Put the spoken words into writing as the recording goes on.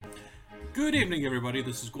Good evening, everybody.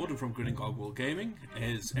 This is Gordon from Grinning Gargoyle Gaming.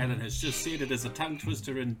 As Alan has just said, it is a tongue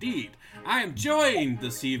twister indeed. I am joined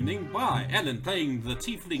this evening by Alan playing the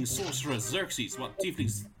Tiefling Sorcerer Xerxes. Well, Tiefling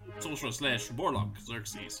Sorcerer / Warlock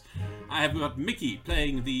Xerxes. I have got Mickey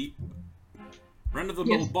playing the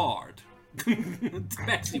run-of-the-mill Bard.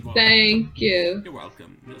 Maxi Bard. Thank you. You're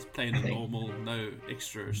welcome. Just playing the normal, no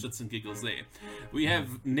extra shits and giggles there. We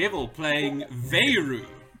have Neville playing Veyru.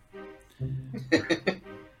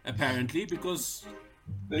 Apparently, because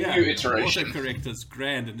new iteration. Autocorrector's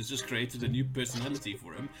grand and has just created a new personality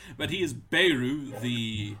for him. But he is Beyru,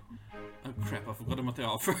 the... Oh crap, I forgot what they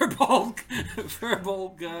are. Furbolg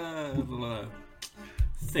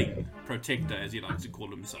thing. Protector, as he likes to call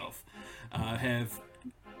himself. Have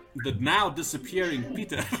the now disappearing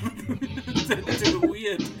Peter.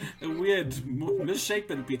 a weird,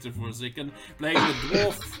 misshapen Peter for a second. Playing the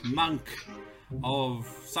dwarf monk of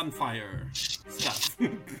Sunfire stuff.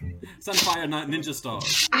 Sunfire Ninja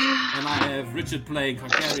Stars. And I have Richard playing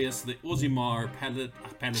Harkarius, the Ozimar Paladin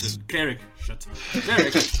Cleric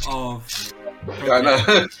of... I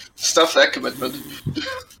know. Stuff that commitment.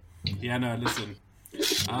 Yeah, no, listen.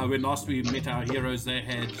 When last we met our heroes, they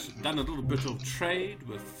had done a little bit of trade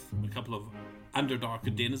with a couple of Underdark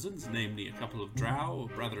denizens, namely a couple of drow,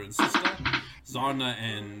 brother and sister, Zarna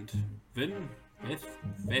and Vin.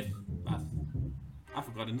 I've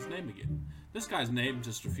forgotten his name again. This guy's name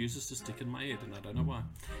just refuses to stick in my head, and I don't know why.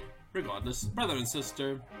 Regardless, brother and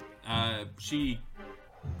sister, she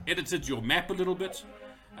edited your map a little bit,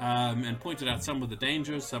 and pointed out some of the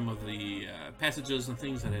dangers, some of the passages and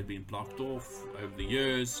things that had been blocked off over the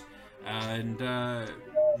years, and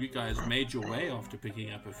you guys made your way after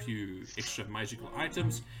picking up a few extra magical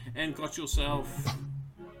items, and got yourself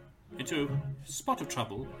into a spot of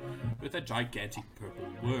trouble with a gigantic purple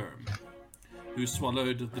worm who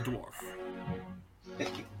swallowed the dwarf.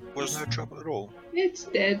 Was no trouble at all. It's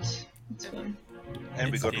dead. It's fine. And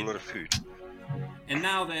we It's got dead. a lot of food. And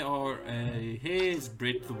now they are a hair's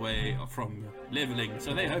breadth away from leveling,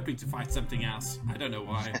 so they're hoping to fight something else. I don't know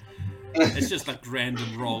why. It's just like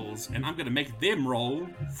random rolls, and I'm going to make them roll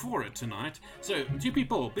for it tonight. So, two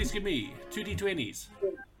people, please give me 2d20s.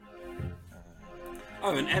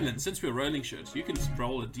 Oh, and Alan, since we're rolling shit, you can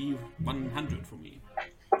roll a d100 for me.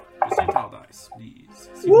 Percentile dice, please.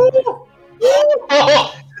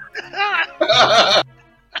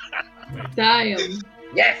 Damn.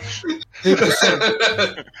 Yes!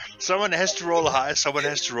 Someone has to roll high, someone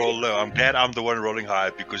has to roll low. I'm glad I'm the one rolling high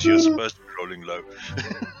because you're supposed to be rolling low.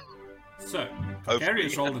 So,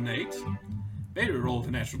 Darius rolled an 8, Barry rolled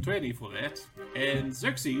a natural 20 for that, and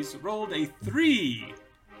Xerxes rolled a 3,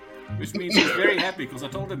 which means he's very happy because I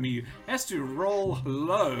told him he has to roll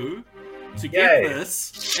low to get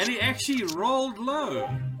this, and he actually rolled low,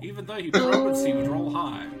 even though he promised he would roll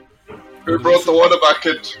high. Who brought the water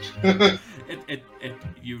bucket?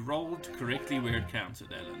 You rolled correctly where it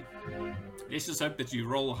counted, Alan. Let's just hope that you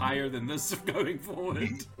roll higher than this going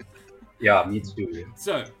forward. Yeah, me too.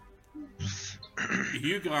 So,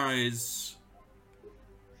 you guys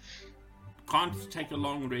can't take a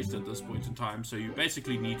long rest at this point in time, so you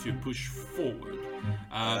basically need to push forward.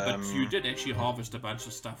 But you did actually harvest a bunch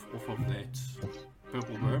of stuff off of that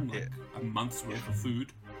purple worm, like a month's worth of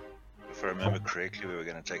food. If I remember correctly, we were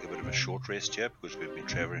going to take a bit of a short rest here because we've been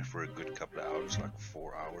traveling for a good couple of hours, like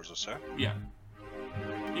 4 hours or so. Yeah.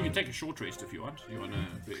 You can take a short rest if you want. You want to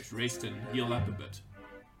rest and heal up a bit.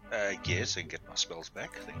 Yes, and get my spells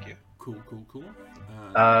back, thank you. Cool.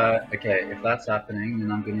 Okay, if that's happening,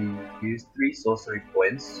 then I'm going to use 3 sorcery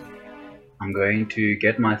points. I'm going to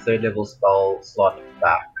get my 3rd level spell slot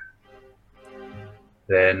back.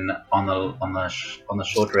 Then on the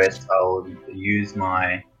short rest, I'll use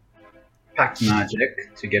my Pact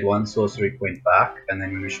Magic to get 1 sorcery point back, and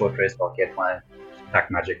then in the short rest, I'll get my Pact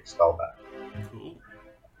Magic spell back. Cool.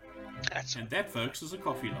 That's And that, folks, is a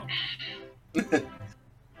coffee log.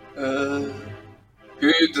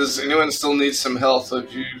 Does anyone still need some health?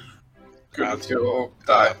 Have you good with your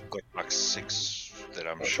die? I've got like 6 that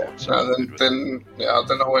I'm short. So No, then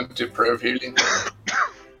I won't do prayer of healing.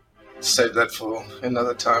 Save that for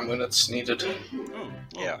another time when it's needed. Oh, well,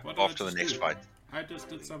 yeah, what did I after the just next do? fight. I just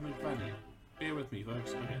did something funny. Bear with me,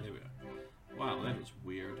 folks. Okay, there we are. Wow, that was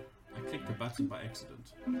weird. I clicked the button by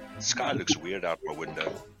accident. The sky looks weird out my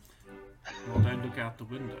window. Well, don't look out the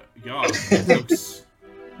window. Yeah, that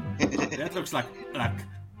looks like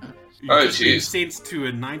you Oh, just been jeez. sent to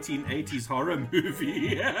a 1980s horror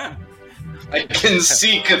movie. Yeah, I can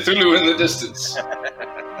see Cthulhu in the distance.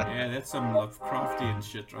 that's some Lovecraftian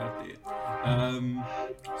shit right there.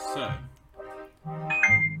 So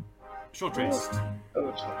Short rest. Oh,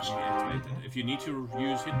 it's nice. Activated. If you need to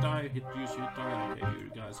use hit die, use hit die. Okay,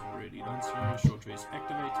 you guys have already done so. Short rest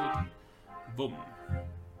activated. Boom.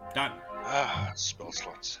 Done. Ah, spell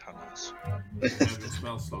slots. How nice. Your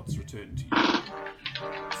spell slots return to you.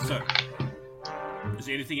 So, is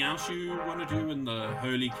there anything else you want to do in the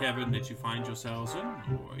holy cavern that you find yourselves in?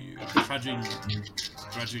 Or are you trudgingly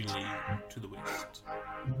to the west?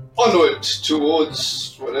 Onward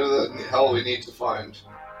towards whatever the hell we need to find.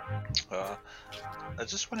 I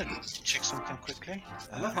just want to check something quickly.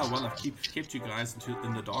 I love how well I've kept you guys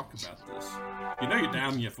in the dark about this. You know you're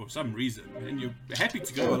down here for some reason, and you're happy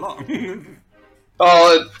to go along.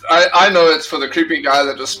 Oh, I know it's for the creepy guy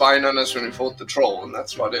that was spying on us when we fought the troll, and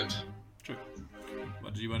that's about it. True.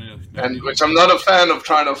 What do you want to know? And which I'm not a fan of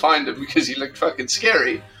trying to find him because he looked fucking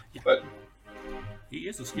scary. Yeah. But He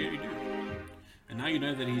is a scary dude. And now you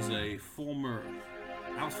know that he's a former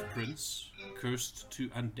Alpha Prince cursed to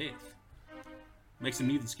undeath. Makes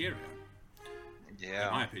him even scarier, in my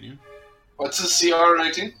Yeah. opinion. what's his CR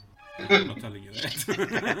rating? I'm not telling you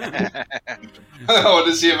that. I want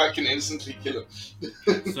to see if I can instantly kill him.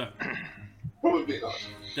 So, Probably not.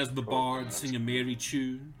 does the bard sing a merry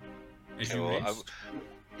tune as you Well, rest?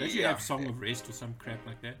 Don't you yeah. have Song of Rest or some crap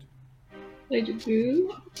like that? I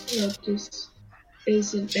do. This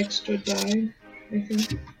is an extra die, I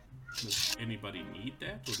think. Does anybody need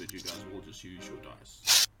that, or did you guys all just use your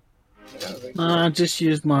dice? Yeah, I think I just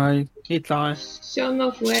used my hit die. Song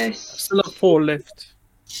of West. Still have 4 left.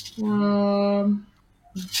 What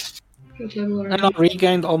level are And I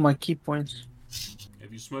regained all my key points.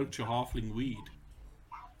 Have you smoked your halfling weed?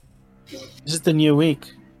 This is the new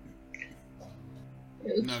week.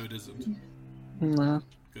 you? No, it isn't. No.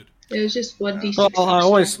 Good. It was just 1d6. Well, I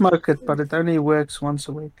always smoke it, but it only works once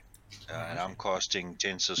a week. And I'm casting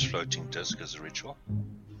Jensen's floating disc as a ritual.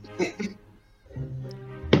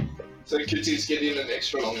 so. Kitty's getting an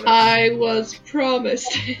extra long rest. I was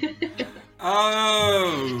promised.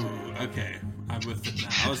 Oh, okay. I'm with it now.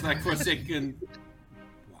 I was like for a second.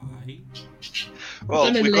 Why? Well,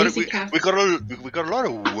 I'm a we got lazy cat. we got a lot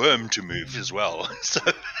of worm to move as well. So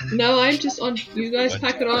No, I'm just on. You guys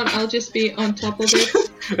pack it on. I'll just be on top of it.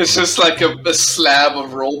 It's just like a slab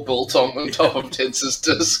of raw biltong on top of Tens's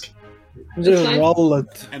disc. Just fine. roll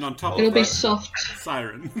it. And on top It'll of be that, soft.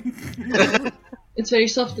 Siren. It's very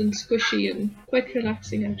soft and squishy and quite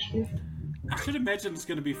relaxing, actually. I should imagine it's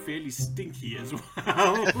going to be fairly stinky as well.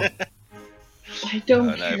 I don't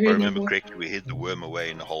no, care if I remember anymore. correctly, we hid the worm away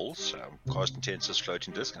in the holes. So I'm casting Jensen's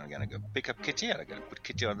floating disc, and I'm going to go pick up Kitty, and I'm going to put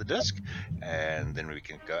Kitty on the disc, and then we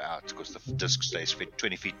can go out because the disc stays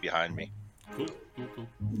 20 feet behind me. Cool.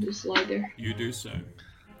 Just lie there. You do so.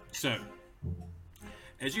 So,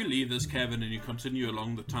 as you leave this cavern and you continue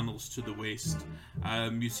along the tunnels to the west,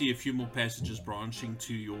 you see a few more passages branching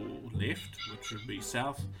to your left, which would be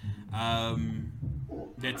south,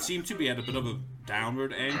 that seem to be at a bit of a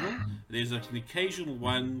downward angle. There's an occasional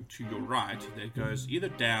one to your right that goes either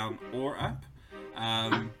down or up,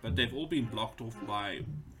 but they've all been blocked off by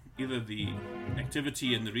either the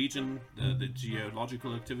activity in the region, the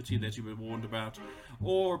geological activity that you were warned about,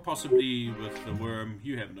 or possibly with the worm.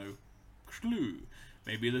 You have no clue.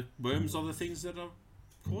 Maybe the worms are the things that are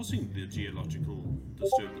causing the geological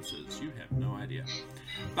disturbances. You have no idea.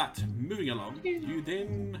 But moving along, you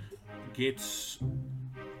then get,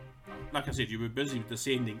 like I said, you were busy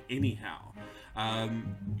descending anyhow.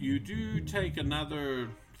 You do take another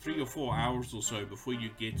 3 or 4 hours or so before you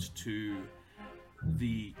get to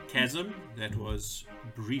the chasm that was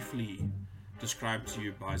briefly described to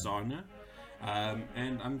you by Zarna.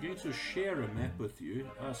 And I'm going to share a map with you.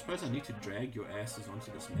 I suppose I need to drag your asses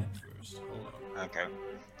onto this map first. Hold on. Okay.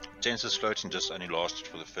 Jensen's floating disc only lasted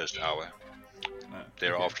for the first hour.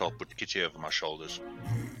 Thereafter, I'll put Kitty over my shoulders.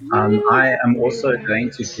 I am also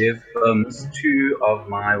going to give Bums 2 of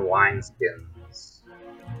my wine skins.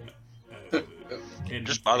 And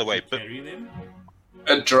Just by the way, but- carry them.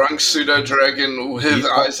 A drunk pseudo dragon with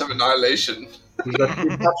eyes of annihilation. He's got 2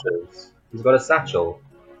 satchels. He's got a satchel.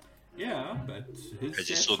 Yeah, but his Has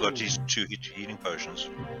he still got satchel- his 2 healing potions?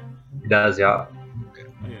 He does, yeah.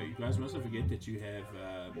 Oh yeah, you guys mustn't forget that you have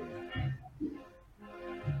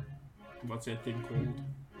what's that thing called?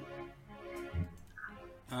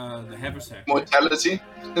 The haversack. Mortality.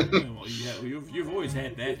 Yeah, well, you've always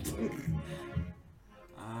had that.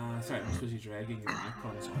 Sorry, it's because you're dragging your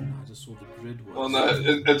icons on. I just saw the grid was. Well, no,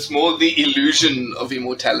 it's more the illusion of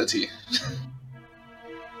immortality.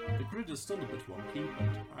 The grid is still a bit wonky, but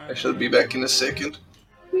I shall be back in a second.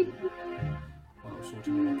 While I'm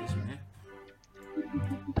sorting out this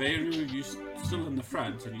map. Beru, you still in the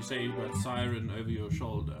front, and you say you've got Siren over your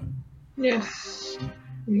shoulder. Yes.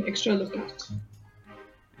 An extra lookout.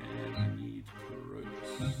 And I need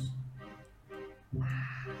Coronis.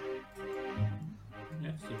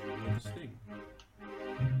 That's the weirdest thing.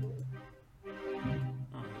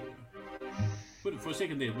 Oh, there we go. But for a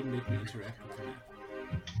second there, it wouldn't let me interact with the map.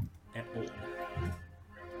 At all.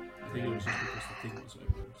 I think it was just because the thing was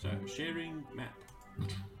open. So, sharing map.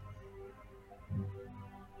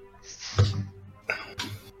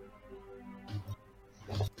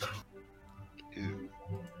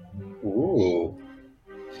 Ooh.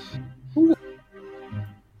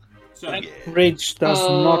 So, That ridge does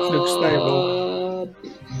not look stable.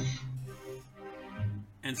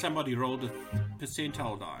 and somebody rolled a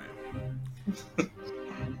percentile die.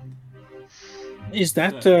 Is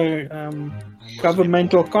that a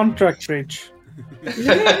governmental contract ridge?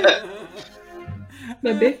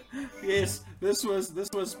 Maybe. Yes, this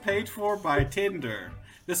was paid for by tender.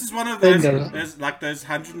 This is one of those, Tender. those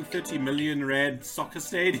 130 million rand soccer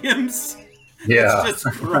stadiums. Yeah. It's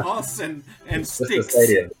just grass and Just the sticks.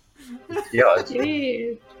 stadium. Yeah, it's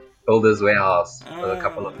Yeah. Builder's Warehouse with a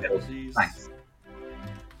couple of metal jeez. planks.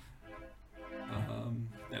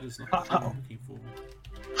 That is not what I'm looking for.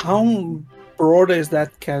 How broad is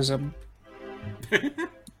that chasm?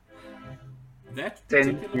 That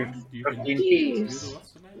 10, particular one, you can 15 do feet. the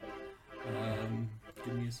what's the name?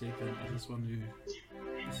 Give me a second. I just want to.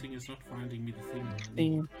 This thing is not finding me the thing.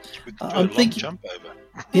 Yeah. We could do a I'm long thinking- jump over.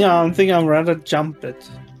 Yeah, I'm thinking I'd rather jump it.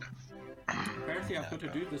 Apparently, I've got to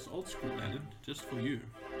do this old school, Alan, just for you.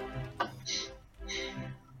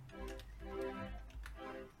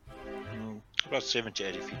 About 70,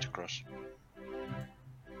 80 feet across.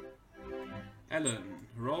 Alan,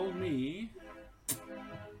 roll me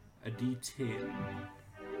a d10.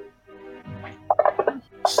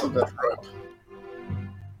 Still got rope.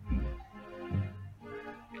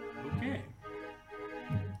 Okay.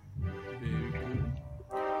 Very good.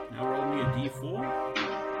 Now roll me a d4.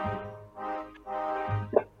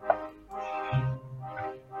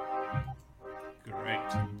 Great.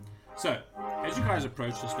 So, as you guys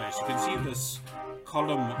approach this place, you can see this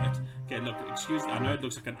column. Okay, look, excuse me, I know it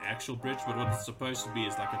looks like an actual bridge, but what it's supposed to be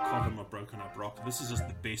is like a column of broken up rock. This is just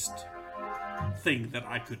the best thing that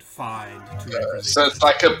I could find to represent. So it's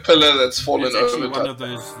like a pillar that's fallen It's actually over. one of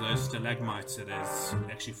those stalagmites that is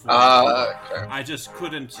actually fallen. Okay. I just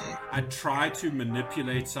couldn't. I tried to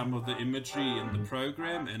manipulate some of the imagery in the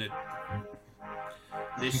program, and it.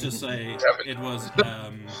 Let's just say it was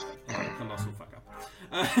a colossal fuck up.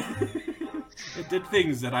 It did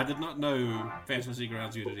things that I did not know Fantasy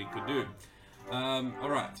Grounds Unity could do.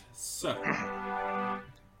 Alright, so.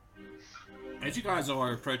 As you guys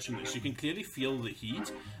are approaching this, you can clearly feel the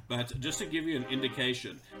heat, but just to give you an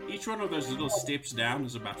indication, each one of those little steps down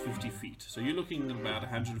is about 50 feet. So you're looking at about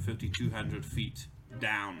 150, 200 feet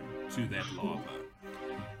down to that lava.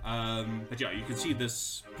 But yeah, you can see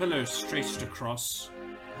this pillar stretched across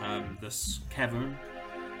this cavern.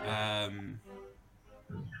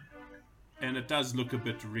 And it does look a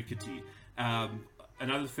bit rickety.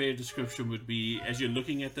 Another fair description would be, as you're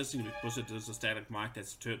looking at this, and because it is a stalagmite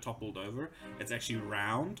that's toppled over, it's actually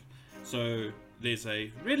round. So there's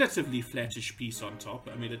a relatively flattish piece on top.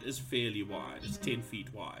 I mean, it is fairly wide. It's 10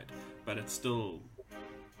 feet wide, but it's still,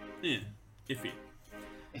 iffy.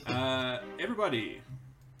 Everybody,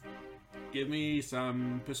 give me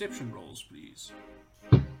some perception rolls, please.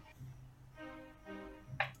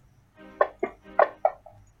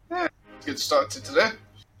 Good start to today.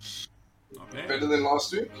 Okay. Better than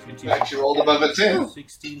last week. 20. We actually rolled above a 10.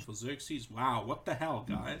 16 for Xerxes. Wow, what the hell,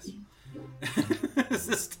 guys?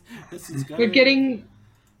 this is going... We're getting.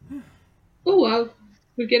 Oh wow.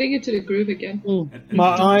 We're getting into the groove again. And My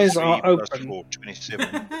eyes 3 are plus open. 4,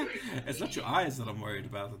 27. It's not your eyes that I'm worried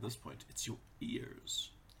about at this point. It's your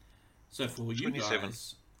ears. So for you 27.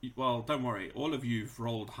 guys... Well, don't worry. All of you've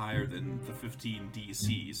rolled higher than the 15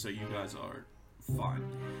 DC, so you guys are fine.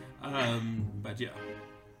 But yeah.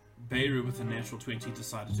 Beirut with a natural 20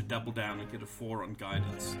 decided to double down and get a 4 on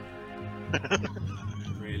guidance.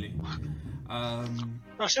 Really. I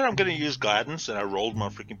said I'm going to use guidance, and I rolled my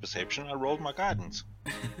freaking perception. I rolled my guidance.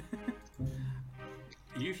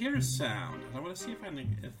 You hear a sound, and I want to see if I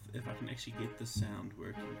can actually get the sound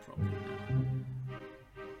working properly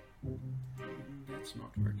now. That's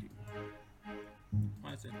not working.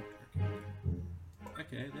 Why is that not working?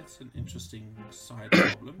 Okay, that's an interesting side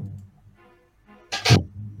problem.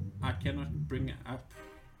 I cannot bring up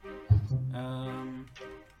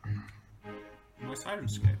my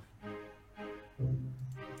Sirenscape.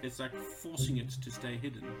 It's like forcing it to stay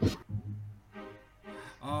hidden.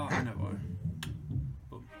 Ah, I know why.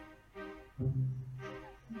 Boom. I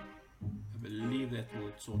have a believe that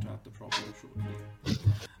will sort out the problem shortly.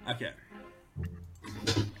 Okay.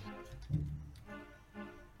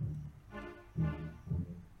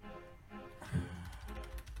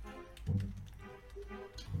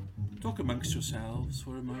 Talk amongst yourselves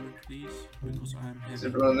for a moment, please, because I'm Is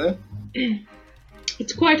having... everyone there?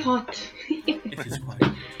 It's quite hot. It is quite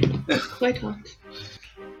good. Quite hot.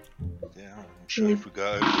 Yeah, I'm sure if we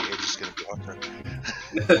go over the edge, it's going to be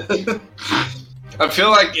hotter. I feel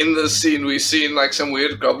like in this scene we've seen like some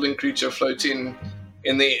weird goblin creature floating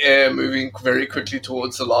in the air, moving very quickly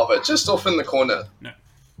towards the lava, just off in the corner. No.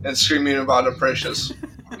 And screaming about a precious.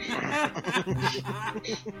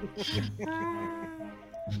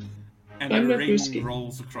 And I'm a not ring risky.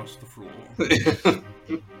 rolls across the floor.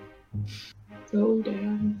 Oh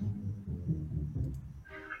damn.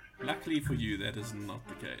 Luckily for you, that is not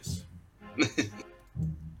the case. It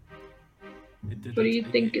did What do it you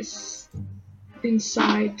again. think is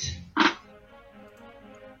inside? I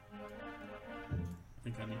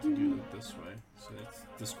think I need to do it this way, so that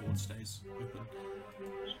Discord stays open.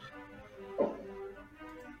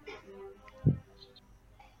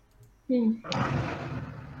 Hmm.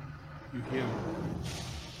 You hear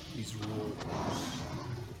these roars.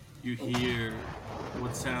 You hear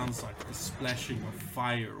what sounds like the splashing of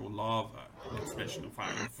fire or lava. Not splashing of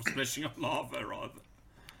fire, splashing of lava rather.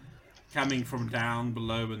 Coming from down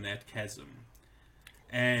below in that chasm.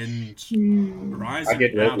 And I rising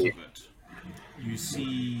get out of ready. it, you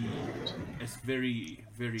see a very,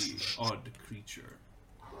 very odd creature.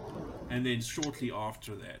 And then shortly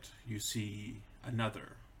after that, you see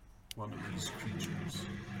another one of these creatures.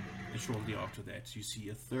 And shortly after that, you see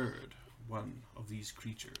a third one of these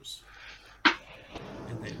creatures.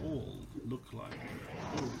 And they all look like...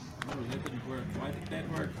 Oh, no, that didn't work. Why did that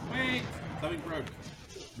work? Wait! Something broke.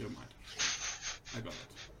 Never mind. I got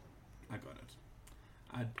it. I got it.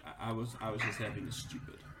 I was just having a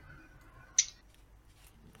stupid.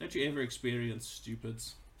 Don't you ever experience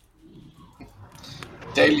stupids?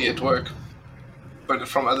 Daily at work. But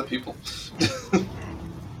from other people.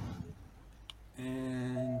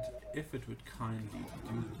 And if it would kindly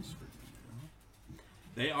do this for me,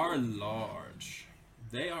 they are large.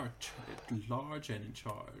 They are large and in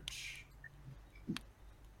charge.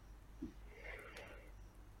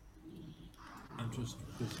 I'm just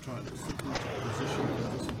trying to position them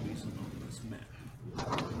for some reason on this map.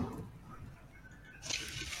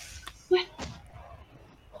 What?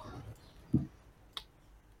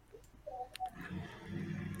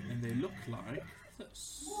 And they look like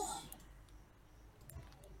this.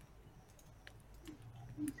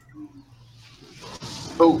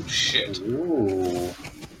 Oh shit. Ooh.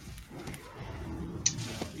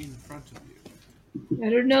 In front of you. I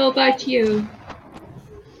don't know about you,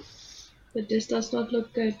 but this does not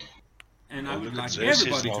look good. And I would Look like at Xerxes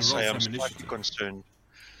everybody and to I'll say roll I'm some slightly initiative. concerned.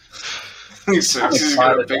 She's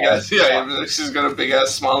got a big ass. Yeah, she's got a big ass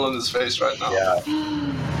smile on his face right now. Yeah.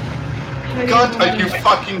 God, are you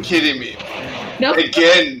fucking kidding me? Nope.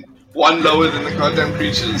 Again, one lower than the goddamn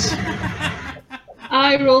creatures.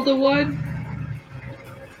 I rolled a 1.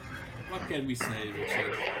 What can we say,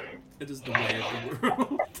 Richard? It is the way of the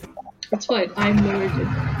world. It's fine. I'm lowered.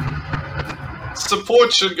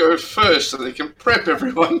 Support should go first so they can prep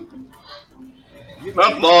everyone.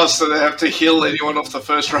 Not last so they have to heal anyone off the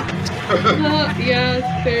first round.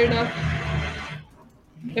 Yeah, fair enough.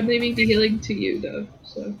 I'm leaving the healing to you though,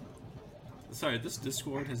 so. Sorry, this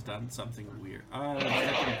Discord has done something weird. It's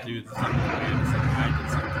nothing to do with something weird. It's like I did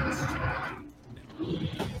something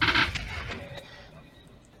stupid.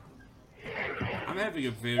 I'm having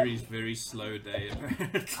a very, very slow day.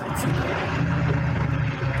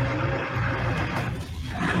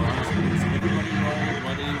 Everybody roll.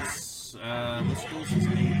 What is Whiskers is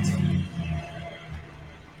 8.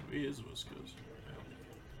 Where is Whiskers?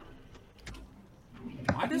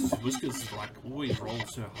 Why does Whiskers like always roll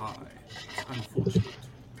so high? It's unfortunate.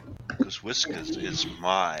 Because Whiskers is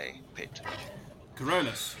my pet.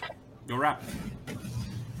 Carolus, you're up.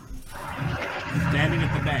 Standing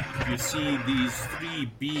at the back, you see these 3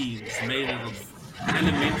 beings made out of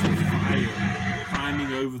elemental fire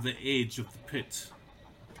climbing over the edge of the pit.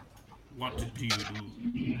 What do you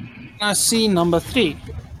do? I see number 3.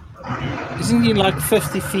 Isn't he like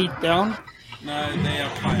 50 feet down? No, they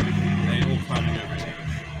are climbing. They're all climbing over the edge.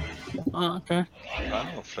 Ah, okay.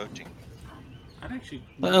 Running or floating? I'd actually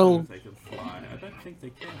Well- know if they can fly. I don't think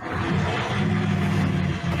they can.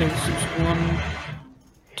 Okay, this is 1,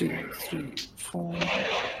 2, 3, 4. They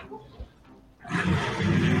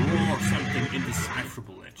roar something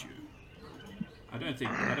indecipherable at you. I don't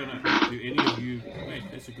know. Do any of you... Wait,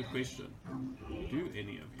 that's a good question. Do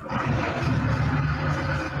any of you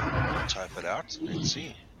Type it out. Let's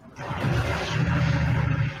see.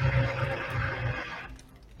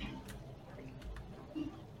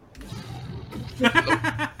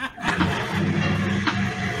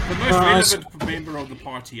 The most relevant member of the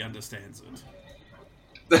party understands it.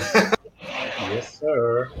 Yes,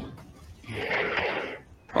 sir.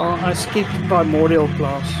 Well, I skipped primordial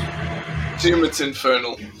class. Assume it's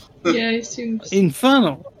infernal. Yeah, it seems.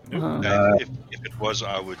 Infernal. And if it was,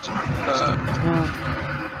 I would.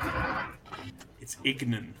 It's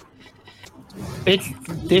Ignan. It's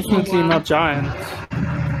definitely not giant. So,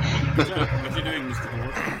 what you doing, Mr.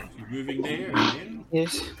 Dwarf? You moving there again?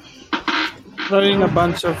 Yes. Throwing a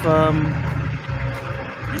bunch of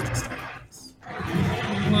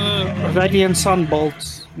radiant sun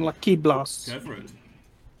bolts, like key blasts. Go for it.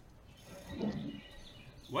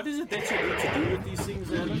 What is it that you need to do with these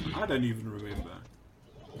things, Alan? I don't even remember.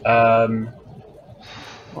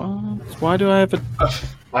 What? Why do I have it?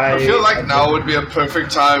 I feel like now would be a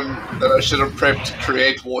perfect time that I should have prepped to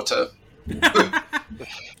create water.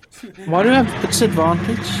 Why do I have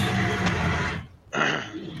disadvantage?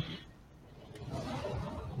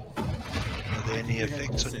 Are there any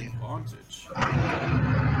effects on you? Disadvantage.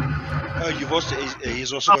 Oh, you've also.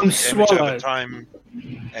 He's also got I'm damage over swallowed. time,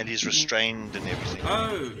 and he's restrained and everything.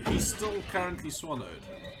 Oh, he's still currently swallowed.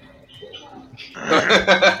 There you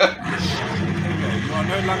go. You are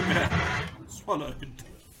no longer swallowed.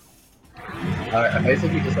 I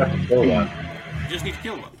basically just have to kill one. You just need to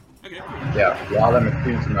kill one. Okay, cool. Yeah, while I'm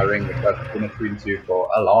attuned to my ring, which I've been attuned to for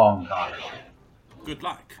a long time. Good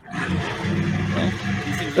luck.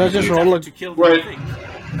 These things So I are just huge roll effort a- to kill Wait. the thing.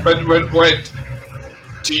 But wait.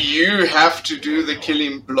 Do you have to do the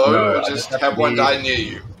killing blow No, or I just just have have to one be- die near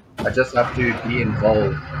you? I just have to be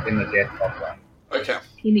involved in the death of one. Okay.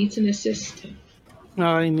 He needs an assist.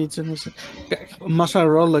 No, he needs an assist. Must I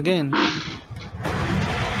roll again?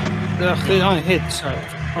 I hit, so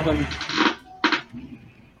I don't.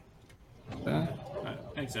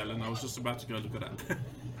 Thanks, Alan. I was just about to go look it up.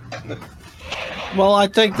 Well, I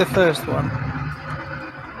take the first one.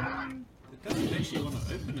 It doesn't actually want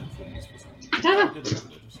to open it for me for some reason. Ah! It did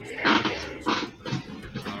open it. It's just-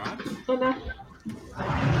 Alright. Oh no.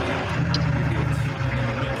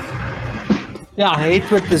 Yeah, I hate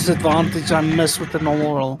with disadvantage. I miss with the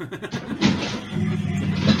normal roll.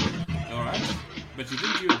 Alright. But you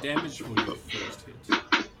didn't do damage for your first hit.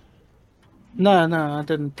 No, I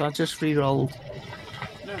didn't. I just re-rolled.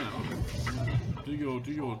 No. Do your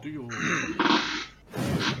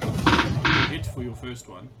hit for your first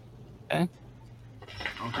one. Okay.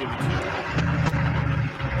 I'll give it to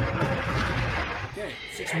you. Okay,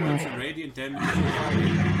 6 points of radiant damage to your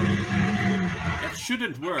body. That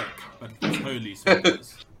shouldn't work, but it's holy, so it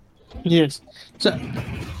is. Yes. So,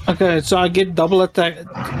 okay, so I get double attack.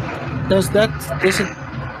 Does it?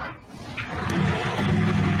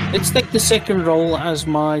 Let's take the second roll as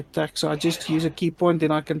my attack. So I just use a key point,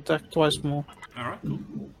 and I can attack twice more. Alright, cool.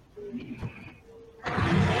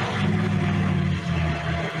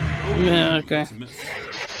 Yeah. Okay. It's a miss.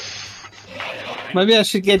 Maybe I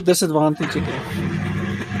should get disadvantage again.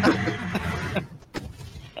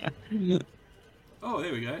 Oh,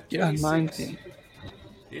 there we go. Yeah, 26. 19.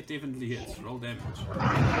 It definitely hits. Roll damage.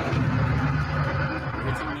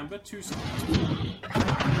 Rating number 2.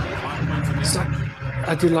 5 points of damage.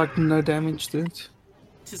 I do like no damage to it.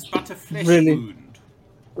 It is but a flesh Really? wound.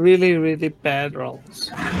 Really, really bad rolls.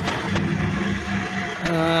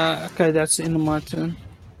 Okay, that's the end of my turn.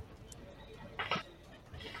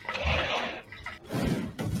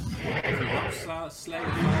 If you rock slay a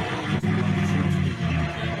fireball into one shoot, you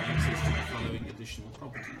gain access to the following additional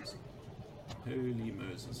properties. Holy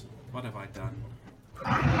Moses. What have I done?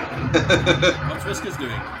 What's Whiskers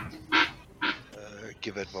doing?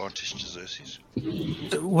 Give advantage to Xerxes.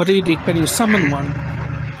 What do you do? Can you summon one?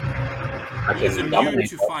 I He's can immune dominate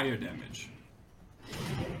to that. fire damage.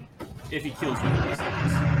 If he kills one of these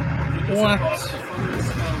things. What? The following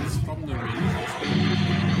spells from the ring.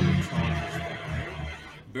 Charges.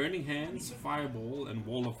 Burning Hands, Fireball, and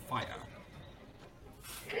Wall of Fire.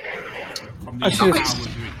 From the I should've-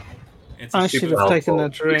 Empowered Ring. It's I a should super have taken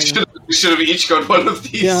helpful. that ring. We should have each got one of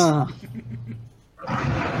these. Yeah. It's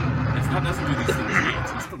not doesn't do these things yet.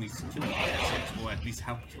 He still needs to kill one, or at least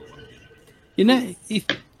help kill one. You know, if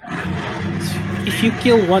you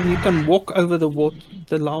kill one, you can walk over the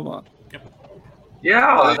lava. Yep.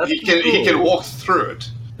 Yeah, that's he can cool. walk through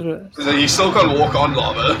it. So he still can't walk on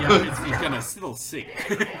lava. Yeah, he's gonna still sink,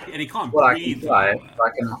 and he can't Well, I breathe. can try. in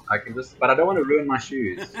lava. I can just, but I don't want to ruin my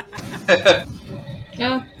shoes.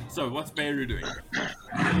 Yeah. So what's Beirut doing?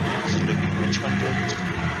 Which one did?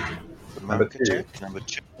 Number two. Attack? Number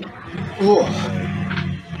 2. Ooh.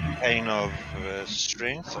 Pain of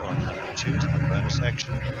strength on number 2 is my bonus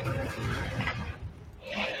action.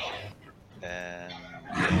 And then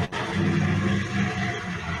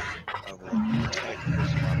I will take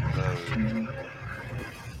this one low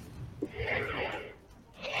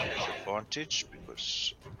as advantage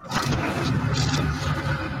because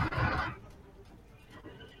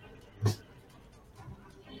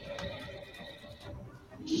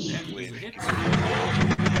That was a hit.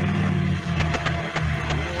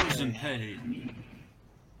 Wars and pain.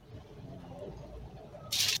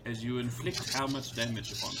 As you inflict how much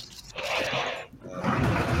damage upon it?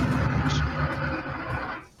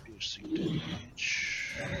 piercing damage.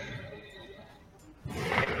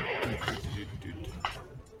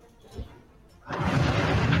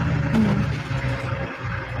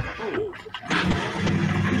 Oh,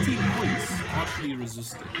 18 points, partially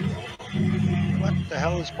resisted. What the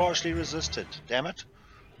hell is partially resisted? Damn it.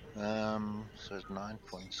 So it's 9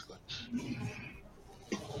 points got.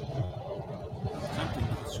 Something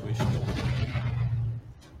that's squished.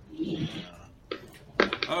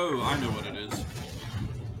 Oh, I know what it is.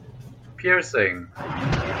 Piercing.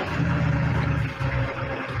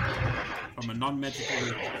 From a non-magical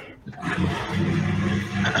weapon.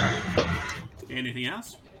 Anything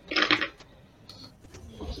else?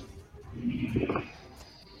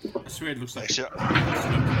 I swear it looks like... Actually,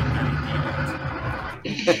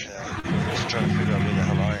 just trying to figure out where the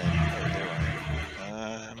hell I am. Oh, there I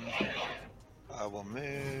am. I will move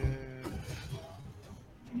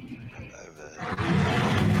over there.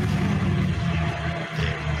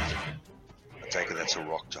 I take it that's a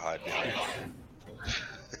rock to hide behind.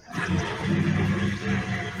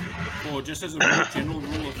 Or just as a general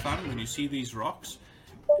rule of thumb, when you see these rocks,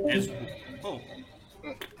 as... Oh,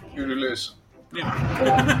 You lose. yeah.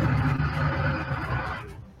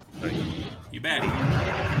 You back.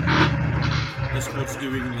 Discord's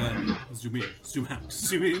doing the zoom in, zoom out,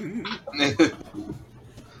 zoom in.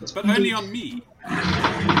 But only on me.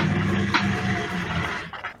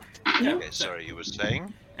 Yeah, Okay, sorry, you were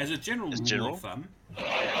saying? as a general As rule general? of thumb,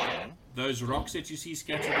 those rocks that you see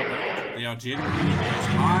scattered about, they are generally as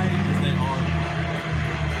high as they are.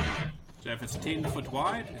 So if it's 10 foot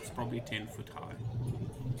wide, it's probably 10 foot high.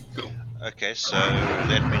 Okay, so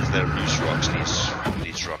that means they're loose rocks,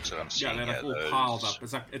 these rocks that I'm seeing Yeah, they're like here, all those-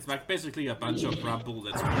 piled up. It's like basically a bunch of rubble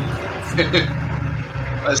that's. I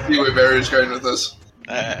see where Barry's going with this.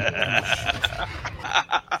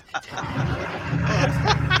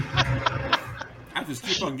 I just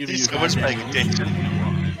keep on giving He's you always guys paying that. attention.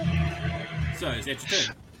 So is that your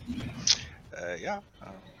turn? Yeah.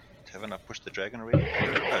 Haven't I pushed the dragon already? Oh,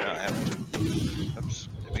 no, I haven't. Oops.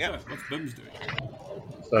 There we So go. what's Bim's doing?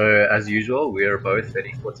 So, as usual, we are both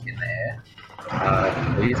 30 foot in the air.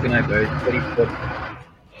 So he's going to go 30 foot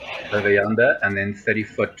over yonder and then 30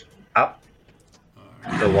 foot up.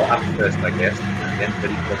 So, well, up first, I guess, and then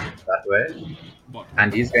 30 foot that way. What?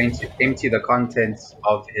 And he's going to empty the contents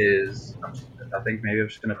of his. I think maybe I'm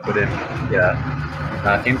just going to put him here.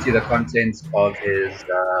 Empty the contents of his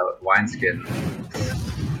wineskin.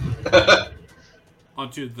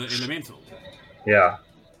 Onto the elemental. Yeah.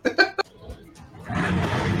 The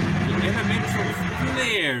elemental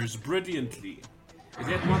flares brilliantly. Is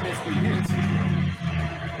that one that's been hit?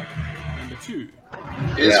 Number 2.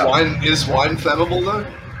 Yeah. Is wine flammable though?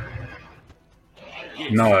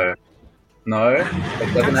 Yes. No. No.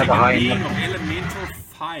 It doesn't have a high being enough. of elemental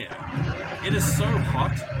fire. It is so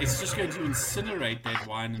hot, it's just going to incinerate that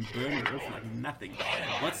wine and burn it off like nothing.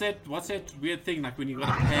 What's that weird thing like when you got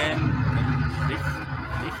a pan, the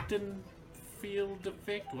Lichtenfield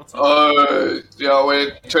effect? What's that? Oh, yeah, where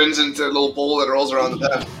it turns into a little ball that rolls around the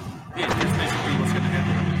pan. Yeah, that's basically what's going to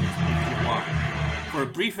happen with your wine. For a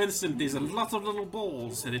brief instant, there's a lot of little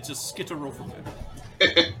balls and it just skitter off of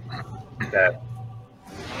it. Okay.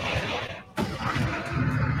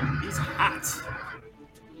 He's hot.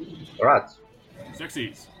 Alright.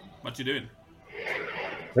 Xerxes, what you doing?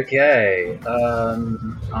 Okay.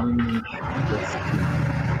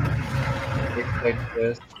 This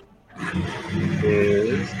first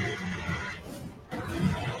is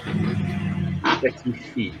 30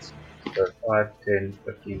 feet. So 5, 10,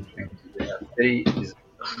 15, 20, 30 is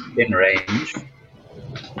in range.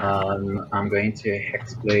 I'm going to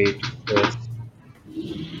Hexblade first.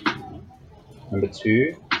 Number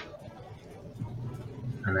 2.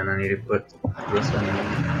 And then I need to put this one in.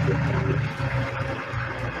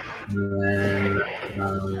 And then,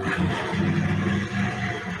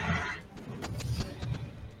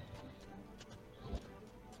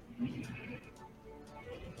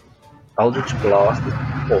 Eldritch Blast is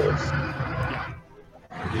force.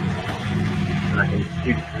 And I can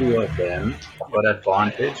shoot 2 of them. I've got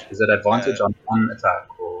advantage. Is it advantage on one attack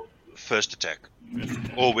or? First attack.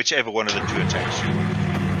 Or whichever one of the 2 attacks you want.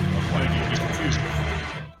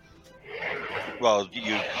 Well,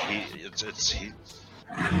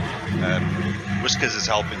 Whiskers is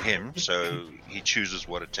helping him, so he chooses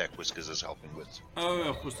what attack Whiskers is helping with. Oh,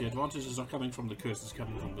 of course, the advantages are coming from the curse, it's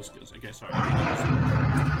coming from Whiskers. Okay, sorry.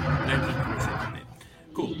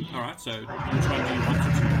 Cool. Alright, so which one do you want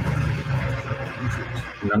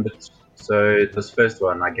to Number 2. So this first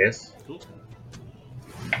one, I guess. Cool.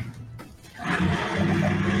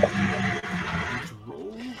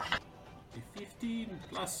 Roll a 15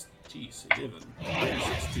 plus, geez, 11.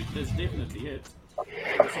 62. That's definitely it.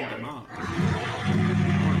 That's on demand.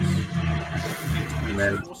 And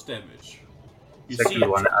then Force damage. You second see,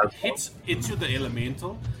 one it out. hits into the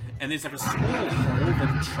elemental, and there's like a small hole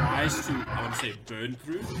that tries to, I want to say, burn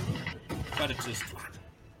through, but it just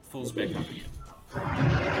falls back up again.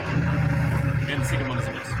 And the second one is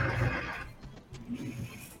a miss.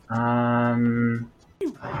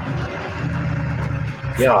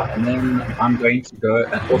 Yeah, and then I'm going to go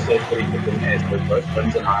and also put it in there. So both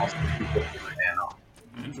guns and eyes to keep it in my hand now.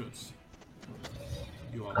 Androids.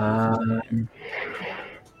 You are.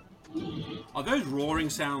 Are those roaring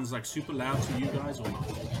sounds like super loud to you guys or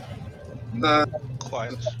not?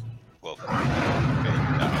 Quiet. Well, okay,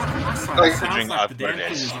 Last time, Like, it sounds considering like the I've damn got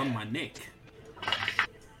thing S. is on my neck.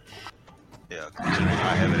 yeah, considering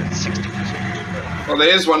I have it at 60%. Well,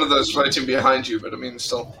 there is one of those floating behind you, but I mean,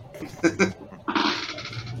 still.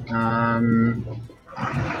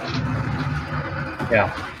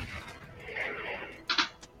 Yeah.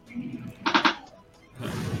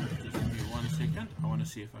 Just give me 1 second. I want to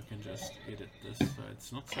see if I can just edit this so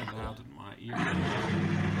it's not so loud in my ear.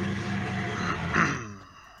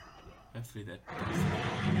 Hopefully that does it.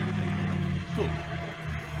 Cool.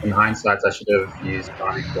 In hindsight, I should have used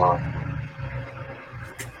Bionic Blast.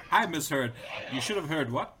 I misheard. You should have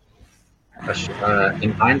heard what?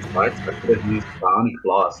 In hindsight, I could have used Bionic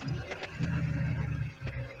Blast.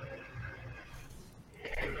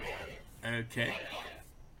 Okay.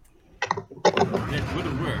 That would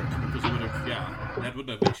have worked, because it would have, yeah, that would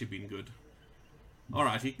have actually been good.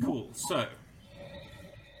 Alrighty, cool. So,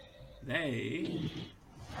 they...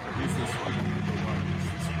 Who's this one?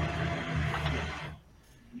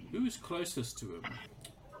 Who's closest to him?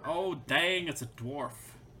 Oh, dang, it's a dwarf.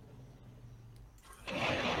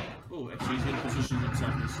 Oh, actually, he's going to position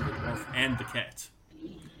himself next to the dwarf and the cat.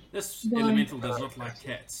 This elemental does not like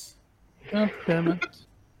cats. God damn it.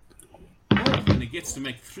 Oh, and he gets to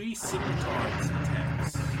make 3 scimitars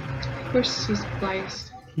attacks. Of course he's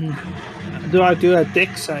biased. Do I do a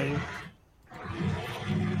deck save?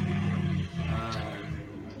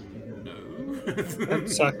 No. That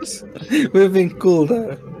sucks. We've been cool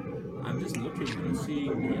though. I'm just looking and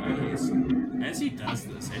seeing as he does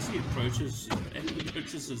this, as he approaches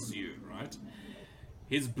you, right?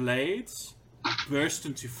 His blades burst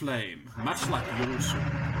into flame, much like your sword.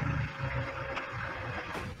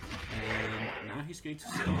 And now he's going to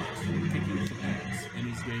start picking the axe, and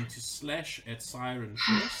he's going to slash at Siren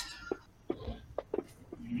first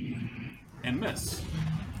and miss.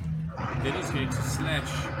 Then he's going to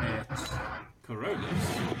slash at Corollas.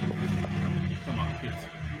 Come on, hit.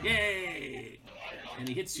 Yay! And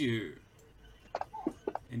he hits you.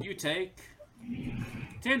 And you take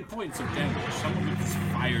 10 points of damage. Some of it is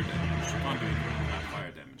fire damage. You can't do anything without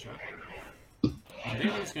fire damage, huh? And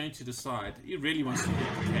then he's going to decide. He really wants to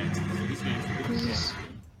hit the cat. So he's going to hit the cat.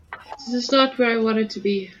 This is not where I wanted to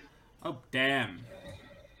be. Oh, damn.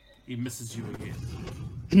 He misses you again.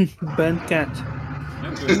 Burnt cat.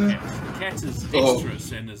 No good cat. The cat is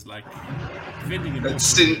dexterous and is like defending him.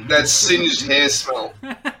 That singed hair smell.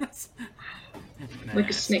 Like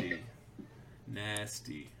a snake.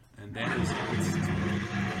 Nasty. And that is...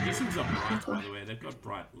 These things are bright, by the way. They've got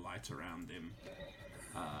bright light around them.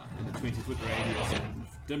 In the 20-foot radius and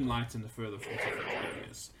dim light in the further 40-foot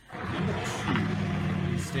radius. Number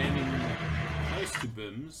 2 is standing close to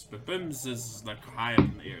Bims, but Bims is like high up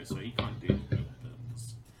in the air, so he can't do anything with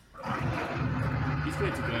Bims. He's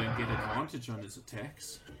going to go and get advantage on his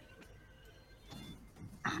attacks.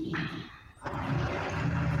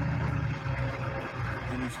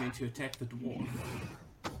 And he's going to attack the dwarf.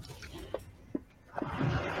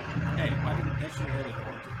 Hey, why didn't that should have had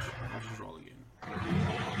advantage? I'll just roll again.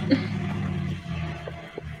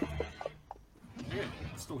 Okay,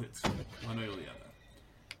 it still hits. One way or the other.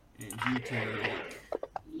 And you take...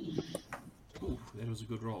 Ooh, that was a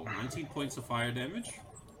good roll. 19 points of fire damage.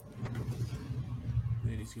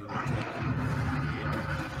 Then he's going to attack again.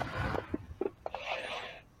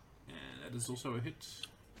 And that is also a hit.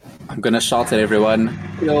 I'm gonna shout at everyone.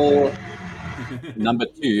 Kill number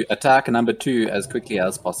 2. Attack number 2 as quickly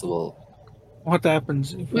as possible. What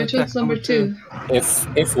happens? If we Which attack one's number 2?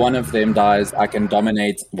 If one of them dies, I can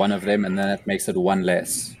dominate one of them, and then it makes it one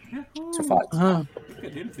less to fight. Uh-huh. Look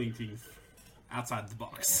at him thinking outside the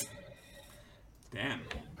box. Damn.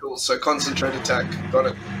 Cool. So concentrate attack. Got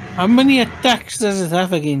it. How many attacks does it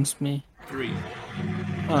have against me? 3.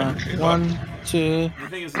 1, 2. The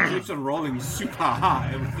thing is, it keeps on rolling super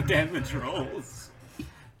high with the damage rolls.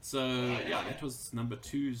 So, yeah, that was number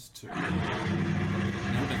 2's turn.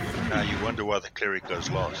 Number 3. Now you wonder why the cleric goes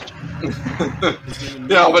last.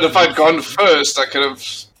 Yeah, but if I'd gone first, I could have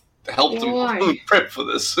helped Why? him prep for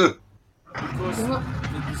this. Because What?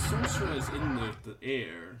 the sorcerer is in the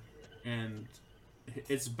air, and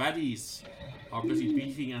its buddies are busy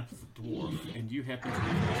beating up the dwarf, and you happen to be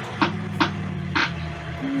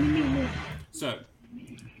so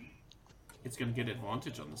it's going to get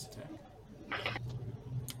advantage on this attack.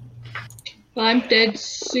 Well, I'm dead.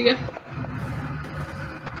 See ya.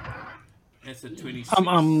 That's a 26. I'm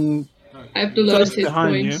I have the lowest hit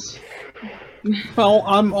behind you. points. well,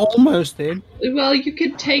 I'm almost dead. Well, you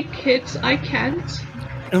can take hits. I can't.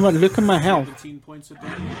 And what, look at my health. 17 points of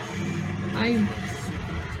damage. I'm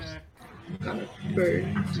Second attack. gonna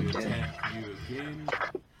burn to death. Attack you again.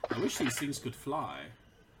 I wish these things could fly.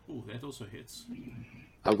 Oh, that also hits.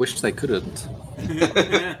 I wish they couldn't.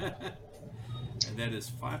 And that is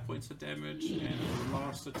 5 points of damage. And the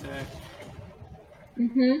last attack.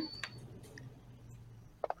 Mm-hmm.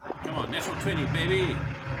 Come on, natural 20, baby!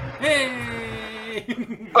 Hey!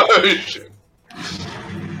 Oh shit.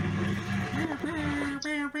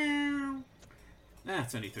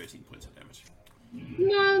 That's only 13 points of damage.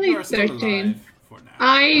 No, You they are still 13. alive for now.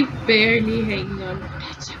 I barely hang on.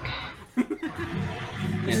 It's okay.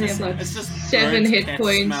 And I have like It's just 7 burnt hit cat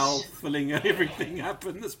points. smell filling everything up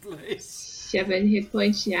in this place. 7 hit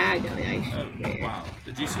points. Yeah, no, Oh, wow.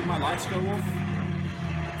 Did you see my lights go off?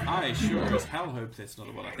 I sure as hell hope that's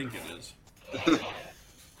not what I think it is.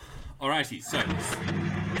 Alrighty, so,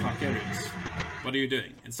 Tarkarius, what are you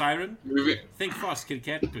doing? And Siren, Moving, think fast, Kid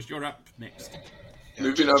Cat, because you're up next.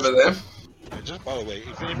 moving over there. Just by the way,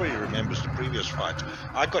 if anybody remembers the previous fight,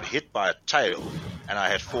 I got hit by a tail and I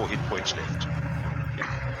had 4 hit points left.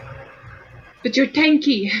 But you're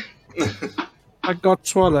tanky. I got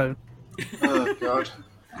swallowed. Oh god.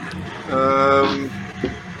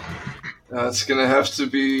 It's gonna have to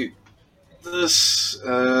be this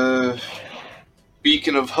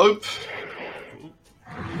beacon of hope.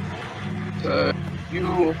 So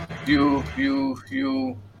you,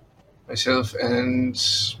 myself, and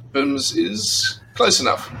Bims is close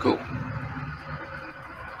enough. Cool.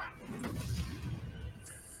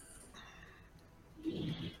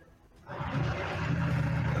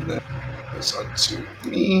 And then goes on to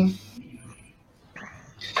me.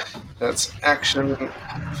 That's action.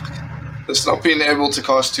 This not being able to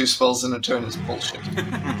cast 2 spells in a turn is bullshit.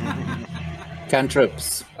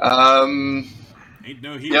 Cantrips. Ain't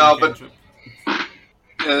no healing Yeah, but- cantrip.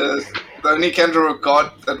 The only cantrip I've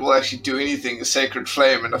got that will actually do anything is Sacred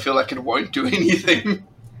Flame, and I feel like it won't do anything.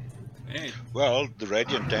 Hey, Well, the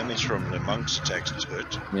radiant damage from the monk's attacks is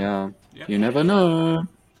hurt. Yeah. Yep. You never know.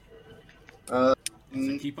 so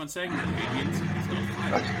keep on saying that, Radiant. It's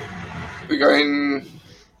not fire. We're going.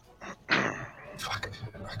 Fuck.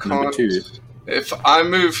 I Number can't. 2. If I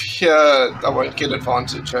move here, I won't get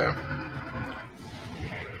advantage. Yeah,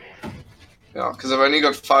 because I've only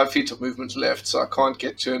got 5 feet of movement left, so I can't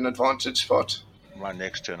get to an advantage spot. My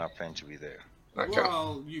next turn I plan to be there. Okay.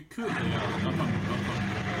 Well, you could,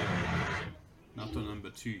 not on number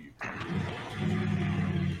 2, you could.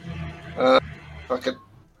 Fuck it.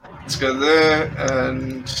 Let's go there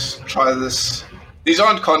and try this. These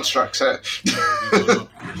aren't constructs, eh? These are not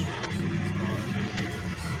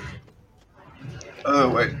Oh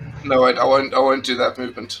wait, no wait, I won't do that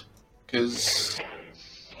movement, because.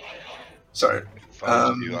 Sorry. If I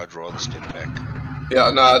was you, I'd rather step back.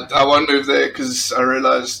 Yeah, no, I won't move there because I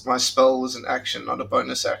realized my spell was an action, not a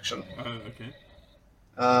bonus action. Oh, okay.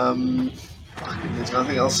 There's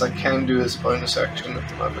nothing else I can do as a bonus action at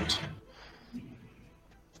the moment.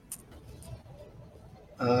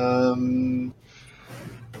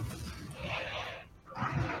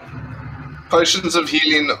 Potions of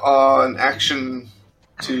healing are an action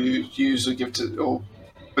to use or give to or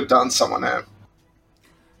put down someone out.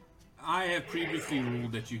 I have previously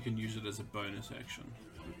ruled that you can use it as a bonus action.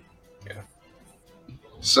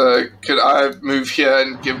 So could I move here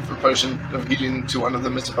and give a potion of healing to one of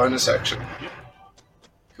them as a bonus action? Yep.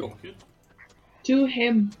 Cool. Good. To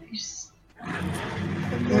him.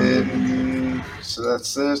 And then, so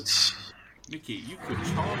that's it. Mickey, you could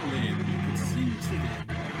charm them. You could sing to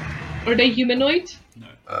them. Are they humanoid? No.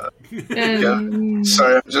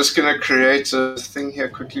 Sorry, I'm just gonna create a thing here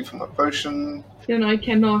quickly for my potion. Then I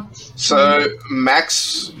cannot. So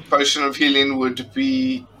max potion of healing would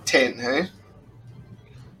be 10, hey?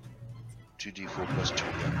 2d4 plus 2.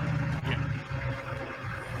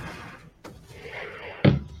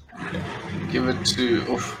 Give it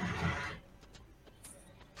to.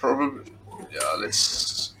 Probably. Yeah,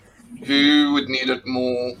 let's. Who would need it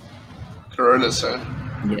more? Carolus, huh?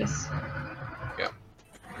 Yes. Yeah.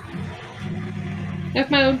 I have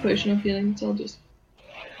my own potion of healing, so I'll just.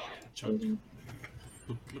 Chug.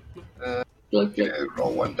 Glug, glug. Yeah,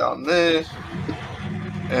 roll one down there.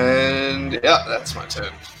 And yeah, that's my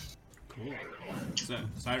turn. Cool. So,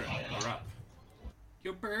 Siren, you're up.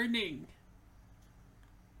 You're burning.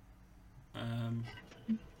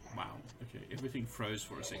 Wow. Okay, everything froze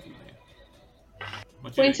for a second there.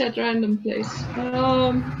 What's your Points at random place.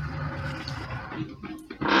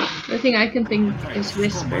 The thing I can think is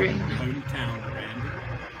whispering. Hometown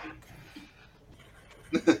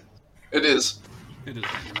random. It is. It is.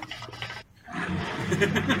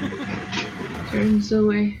 Turns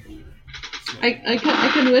away. I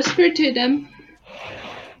can whisper to them.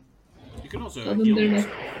 You can also Tell them heal they're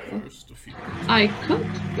yourself not- first if you I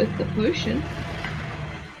could with the potion.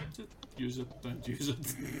 use it. Don't use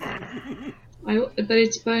it. But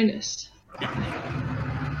it's bonus.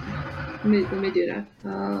 Let me do that.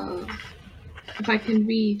 If I can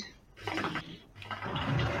read.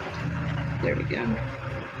 There we go.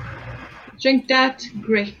 Drink that.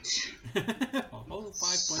 Great. A whole 5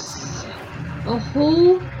 points. A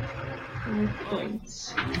whole 5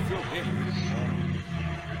 points. You feel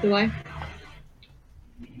better. Do I?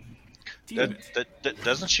 Team it.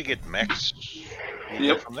 Doesn't she get max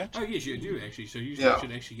Yep. from that? Oh yes, you do actually. So you Yeah.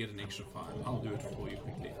 should actually get an extra 5. I'll do it for you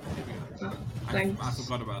quickly. There we go. Thanks. I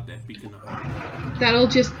forgot about that beacon of hope. That'll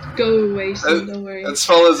just go away, so don't worry. That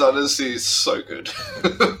spell is honestly so good.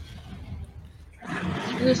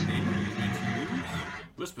 Just,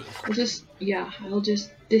 Whispers. I'll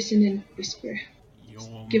just dissonant whisper.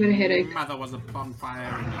 Your Give it a headache. mother was a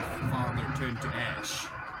bonfire and your father turned to ash.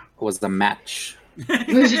 Was the match?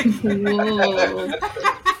 Whoa.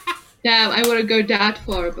 Damn, I wouldn't go that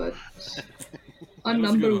far, but on That was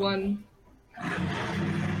a number good one. 1.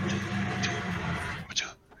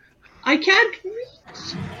 I can't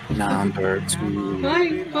reach. Number 2.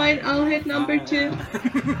 Fine, I'll hit number 2.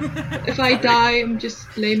 If I die, I'm just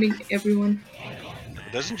blaming everyone.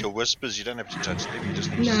 Doesn't your whispers, you don't have to touch them, you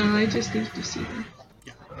just need to Nah, I just need to see them.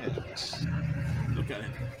 Look at it.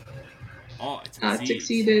 Oh, it Ah, succeeds.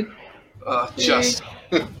 succeeded. Just.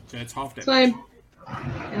 So it's half damage. Fine.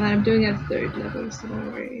 And I'm doing it at 3rd level, so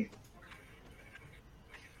don't worry.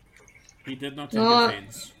 He did not take Oh.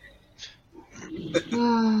 offense.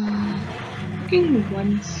 Fucking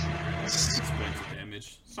once. 6 points of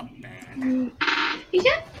damage. It's not bad. Is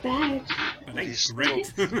that bad? But that's He's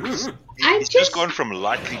great. I'm It's just gone from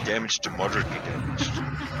lightly damaged to moderately damaged.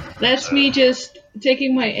 That's me just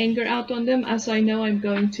taking my anger out on them as I know I'm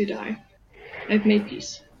going to die. I've made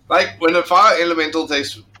peace. Like, when a fire elemental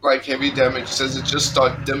takes, like, heavy damage, does it just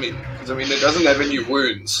start dimming? Because, I mean, it doesn't have any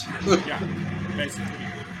wounds. Yeah, basically.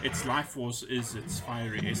 Its life force is its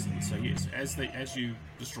fiery essence. So yes, as you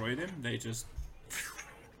destroy them, they just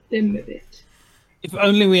Dim a bit. If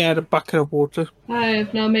only we had a bucket of water. I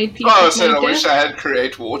have now made peace Oh, I with said my I wish death. I had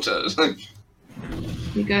create water.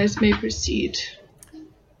 You guys may proceed.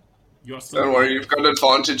 you're still. Don't worry, you've got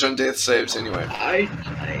advantage on death saves anyway. I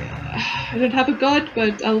don't have a god,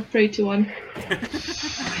 but I'll pray to one.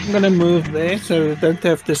 I'm gonna move there so they don't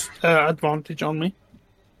have this advantage on me.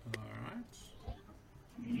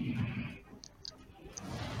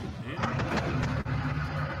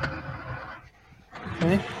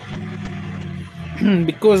 Okay.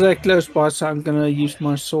 Because they're close by, so I'm gonna use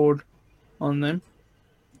my sword on them.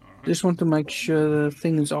 Just want to make sure the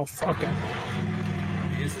thing is off. Okay.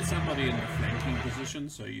 Is there somebody in the flanking position,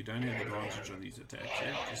 so you don't have advantage on these attacks?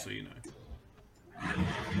 Yeah, just so you know.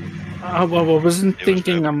 Well, I wasn't There was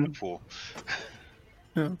thinking. no before.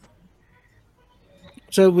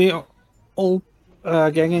 So we are all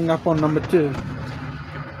ganging up on number 2.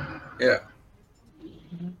 Yeah.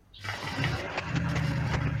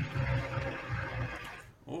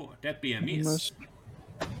 Oh, that be a miss. Almost.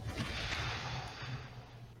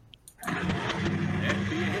 That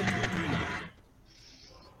be a hit.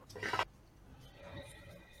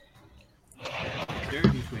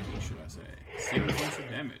 Dirty 20, should I say? 7 points of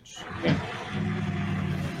damage.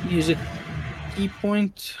 Use a key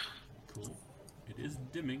point, Cool. It is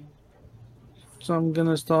dimming. so I'm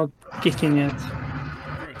gonna start kicking it. Go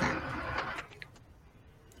for it.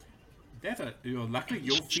 Luckily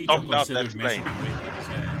your feet Stomp are out that considered flame. magical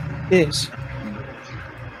weapons. Yes.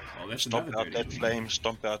 Oh, that's Stomp another out dirty that flame,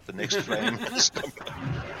 stomp out the next flame. Stomp out.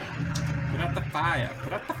 Put out the fire.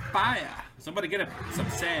 Put out the fire. Somebody get some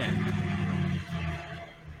sand.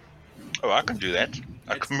 Oh, I can do that.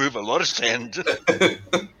 I can move a lot of sand.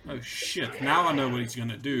 Oh shit! Now I know what he's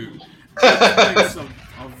gonna do. 6 points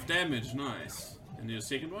of damage. Nice. And your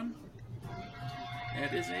second one?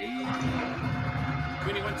 That is a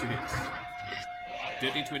 21 to hit.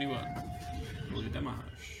 Dirty 21. Roll the damage.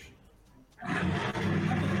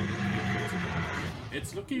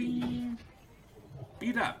 It's looking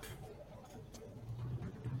beat up.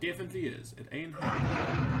 It definitely is. It ain't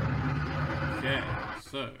happy. Okay,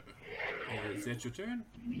 so is that your turn?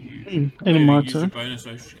 And my Use a turn. bonus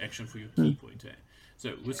action for your key point. So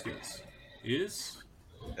Whiskers is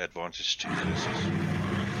Advantage to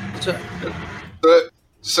versus.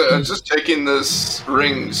 So just checking this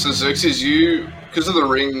ring. So Xerxes, you, because of the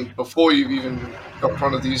ring, before you've even got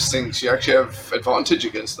one of these things, you actually have advantage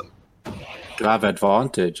against them. Do I have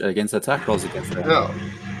advantage against attack rolls against them? Yeah.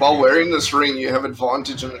 While wearing this ring, you have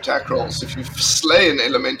advantage on attack rolls. If you slay an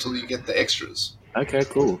elemental, you get the extras. Okay,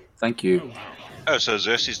 cool. Thank you. Oh, so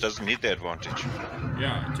Xerxes doesn't need the advantage.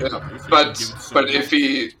 yeah. Yeah. But if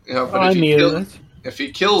he, I knew that. if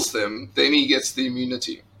he kills them, then he gets the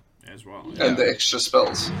immunity as well. and the extra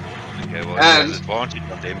spells. Okay, well, And- he has advantage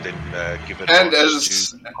on them, then give it And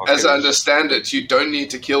advantage as I understand it, you don't need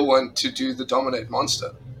to kill one to do the dominate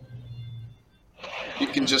monster. You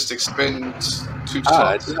can just expend 2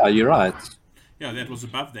 slots. Yeah, you're right. Yeah, that was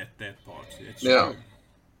above that part. That's Yeah. true.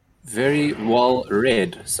 Very well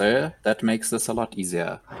read, sir. That makes this a lot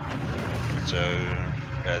easier. So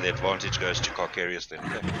the advantage goes to Carcarius then.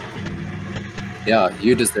 Okay. Yeah,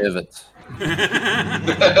 you deserve it.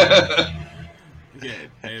 Okay,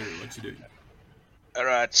 Beru, what you doing?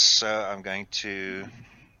 Alright, so I'm going to,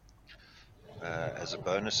 as a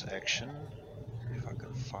bonus action, if I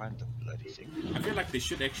can find the bloody thing. I feel like there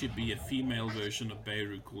should actually be a female version of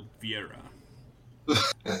Beru called Viera.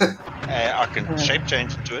 I can shape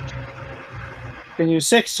change into it. Can you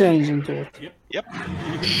sex change into it? Yep.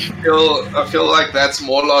 I feel like that's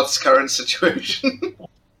Morlott's current situation.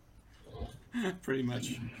 Pretty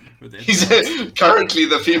much. With that. He's currently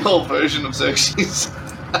the female version of Xerxes.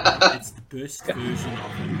 It's the best version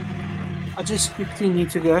of him. I just quickly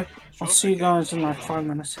need to go. I'll see you guys in like 5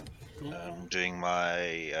 minutes. I'm doing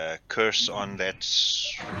my curse on that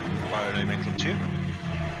fire elemental too.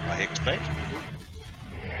 My hex plate.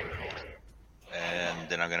 And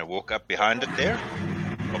then I'm going to walk up behind it there,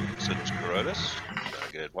 opposite Corollas, so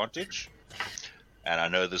I get advantage. And I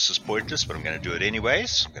know this is pointless, but I'm going to do it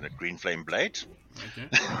anyways. I'm going to green flame blade. Okay.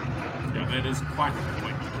 Yeah, that is quite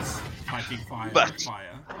pointless. Fighting fire But- with fire.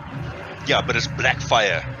 Yeah, but it's black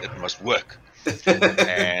fire. It must work.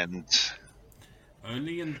 And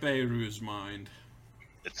Only in Beru's mind.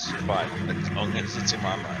 it's fine, as long as it's in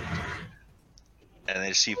my mind. And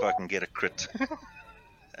then see if I can get a crit.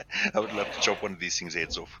 I would love to chop one of these things'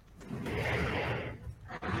 heads off.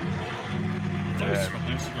 Close, but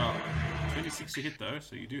no cigar. 26 to hit though,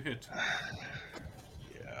 so you do hit.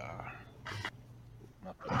 Yeah.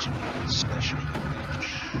 Not much slashing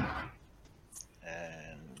damage.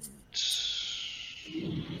 And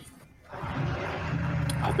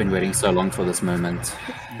I've been waiting so long for this moment.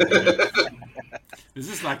 This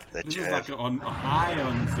is like That this you is have. like a high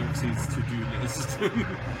on Xerxes' to-do list.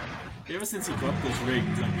 Ever since he got this ring,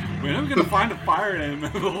 he's like, when am I gonna find a fire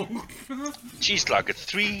elemental? geez, like it's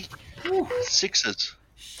 3 6s.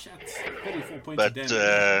 Shit, 34 points But, of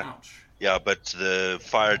damage. Ouch. Yeah, but the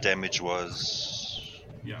fire damage was.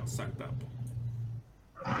 Yeah, sucked up.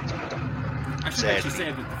 I should actually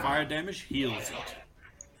say that the fire damage heals it.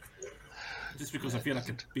 Just because I feel like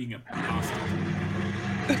it's being a bastard.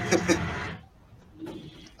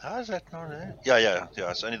 How is that not there? Yeah.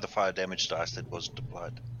 It's only the fire damage dice that wasn't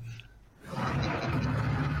applied.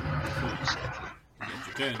 That's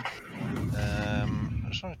your turn. I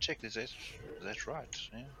just want to check is that right?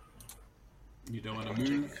 Yeah. You don't want to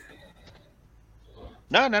move.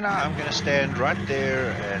 No. I'm gonna stand right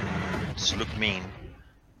there and just look mean.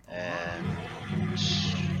 And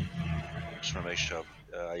just want to make sure.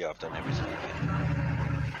 I've done everything.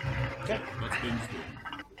 Okay, what's Ben's doing?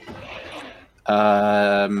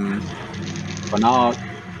 For now,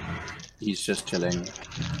 he's just chilling.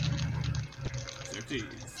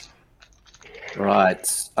 Xerxes. Right.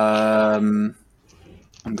 I'm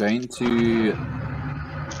going to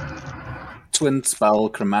twin spell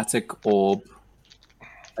chromatic orb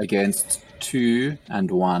against 2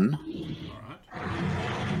 and 1.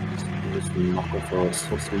 Alright. Just knock off those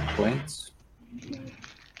sorcery points.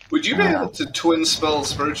 Would you be able to twin spell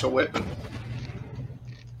spiritual weapon?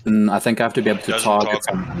 I think I have to be able to Doesn't target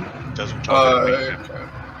target. something. Doesn't target me. Okay.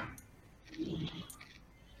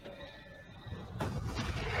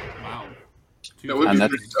 Wow. That would And be that's-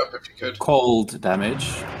 pretty dope if you could. Cold damage.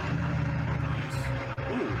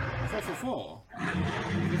 Ooh, 4 for 4.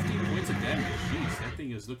 15 points of damage. Jeez, that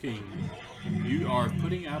thing is looking... You are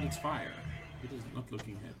putting out its fire. It is not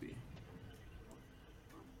looking happy.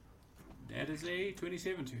 That is a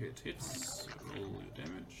 27 to hit. Hits. Roll your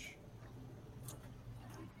damage.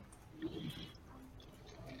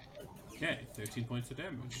 Okay, 13 points of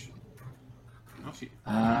damage. Now she...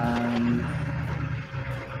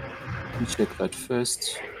 Let me check that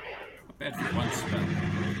first. Not bad for one spell.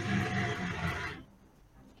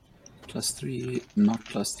 +3, not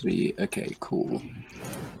 +3. Okay, cool. You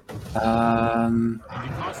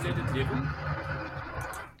cast that at level?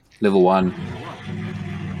 Level 1.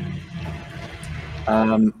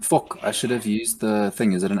 Level 1. Fuck, I should have used the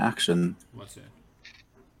thing. Is it an action? What's that?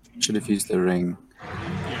 Should have used the ring. Yeah,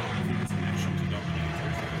 I think it's an action to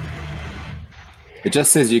dominate. It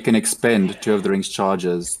just says you can expend 2 of the ring's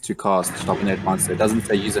charges to cast Dominate Monster. It doesn't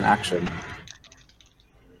say use an action.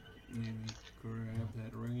 Grab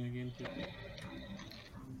that ring again, please.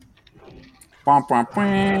 Bum, bum,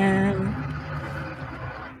 bum.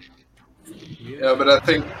 Yeah, but I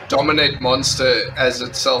think dominate monster as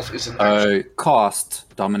itself is an action.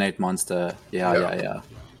 Cast Dominate Monster. Yeah.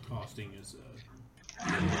 Casting is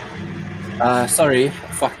Sorry,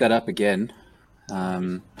 fucked that up again.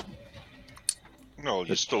 No,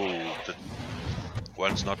 you're still... The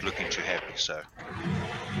one's not looking too happy, so...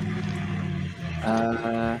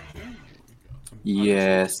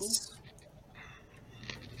 Yes.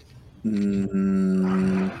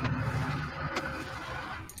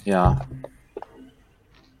 Yeah.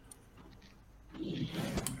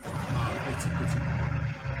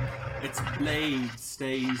 its blade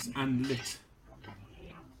stays unlit.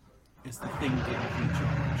 As the thing didn't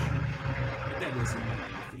recharge. But that doesn't mean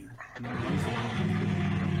anything. No,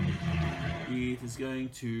 it is going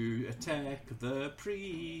to attack the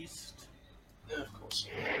priest. Yeah, of course.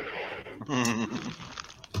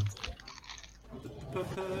 The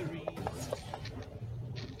priest.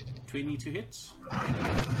 20 to hit.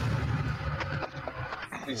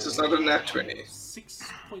 This is not a nat 20. 6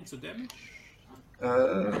 points of damage.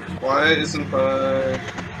 Why isn't my...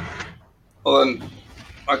 Hold on.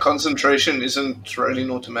 My concentration isn't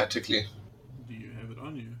rolling automatically. Do you have it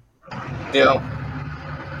on you? Yeah.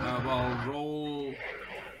 Well, roll.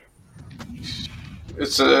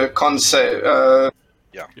 It's a con save.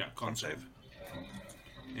 Yeah, Yeah, con save.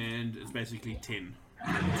 And it's basically 10.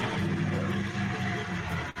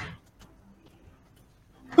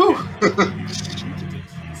 Whew.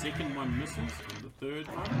 The second one misses, and the third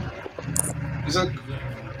one Is it?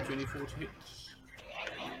 is 24 to hit.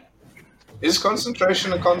 Is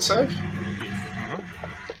concentration a con save? Yes.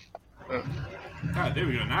 Oh. Ah, there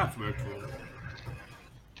we go. Now it's worked for.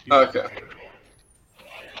 Okay.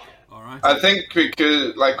 Alright. I think we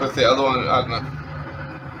could, like with the other one, I don't know.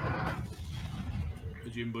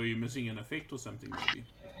 Were you missing an effect or something, maybe?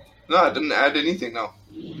 No, I didn't add anything now.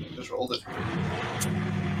 Just rolled it.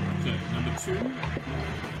 So, number 2.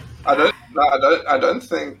 I don't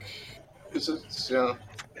think. Is it? Yeah.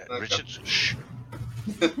 Okay. Richard, shh.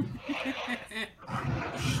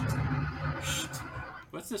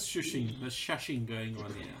 What's this shushing going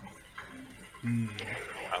on here?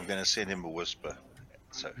 I'm gonna send him a whisper.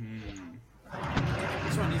 So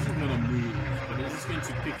This one isn't going to move, but it is going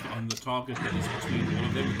to pick on the target that is between all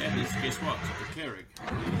of them. That is, guess what? The cleric.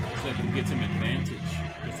 So it can get some advantage.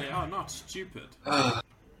 Because they are not stupid.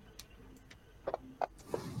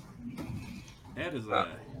 That is a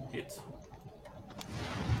hit.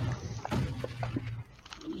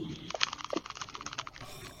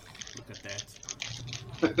 Look at that.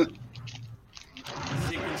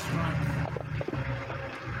 Second strike.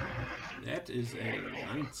 That is a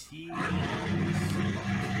 19.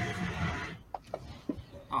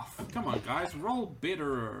 Ah, come on, guys, roll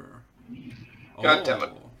better. God damn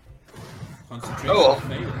it. Concentration Oh, well.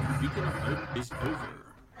 failed. Beacon of Hope is over.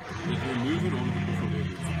 Did you remove it or before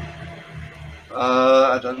everything?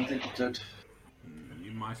 I don't think it did.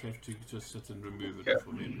 You might have to just sit and remove it Yeah.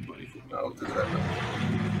 before everybody. I'll do that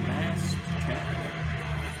now. Last attack.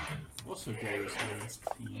 Also goes against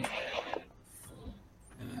the...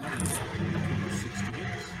 And another 6 to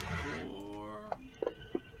hit. 4.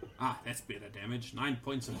 Ah, that's better damage. 9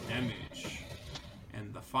 points of damage.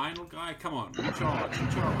 And the final guy, come on, recharge. Damn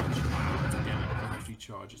it, I can't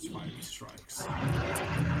recharge its fiery strikes.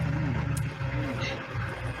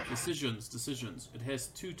 Decisions. It has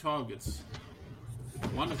 2 targets.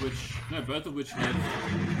 One of which, no, both of which had.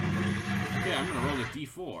 Okay, I'm gonna roll a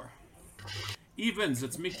d4. Evens,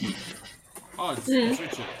 it's Mickey. Odds, it's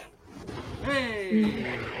Richard.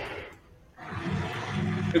 Hey!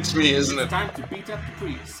 It's me, isn't It's it? time to beat up the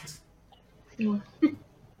priest. Oh.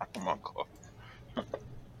 Oh my god.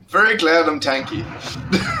 Very glad I'm tanky.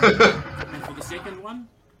 And for the second one,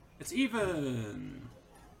 it's even.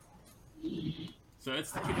 So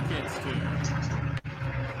it's the kitty cat's turn.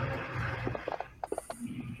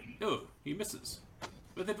 Oh, he misses.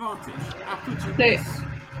 With advantage. How could you They- miss?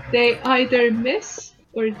 They either miss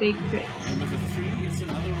or they crit. And with a 3, it's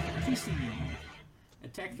another PC.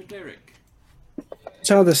 Attack the cleric. That's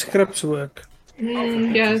how the scripts work.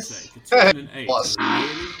 Yes. Sake, it's 2 and an 8. Plus.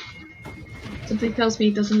 Really? Something tells me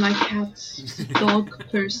he doesn't like cats. Dog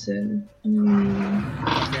person.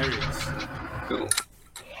 Carrots. Cool.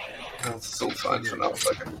 That's still fine for now.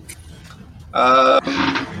 Okay.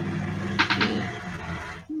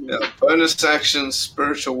 Yeah, bonus action,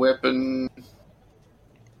 spiritual weapon.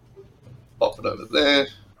 Pop it over there.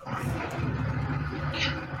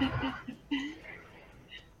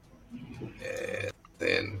 And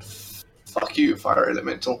then, fuck you, fire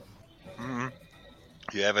elemental.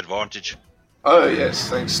 You have advantage. Oh yes,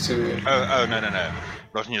 thanks to. Oh, no.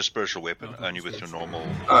 Not in your spiritual weapon, only with your normal.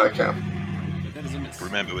 Oh, okay. But that is a miss.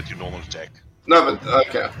 Remember, with your normal attack. No, but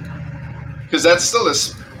okay. Because that's still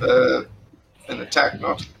an attack,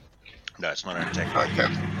 not. No, it's not an attack.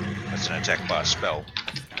 Okay. It's an attack by a spell.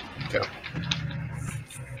 Okay.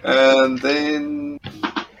 And then,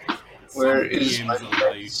 where is Some my DMs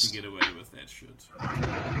allow you mace? to get away with that shit.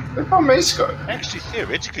 Where'd my mace go? Actually,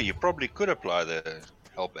 theoretically, you probably could apply the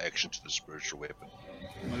help action to the spiritual weapon.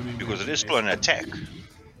 What do we mean Because by it is still an attack.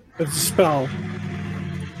 It's a spell.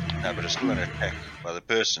 No, but it's still an attack by the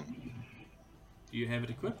person. Do you have it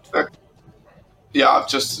equipped? Yeah, I've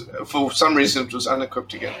just, for some reason, it was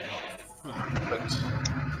unequipped again. But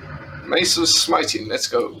mace was smiting. Let's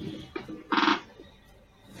go.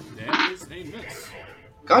 That is a miss.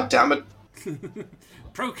 God damn it!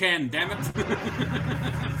 Procan, damn it.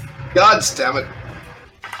 God damn it!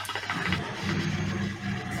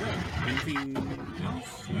 So, anything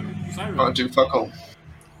else? Can't Siren, do fuck all.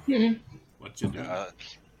 what you doing?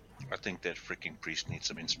 I think that freaking priest needs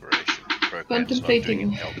some inspiration.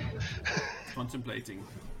 Contemplating. Contemplating.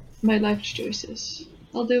 My life choices.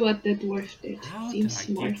 I'll do what the dwarf did. How Seems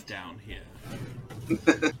did I smart. get down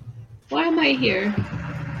here? Why am I here?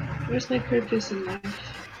 Where's my purpose in life?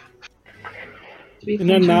 To be And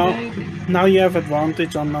then now, punching bag? now you have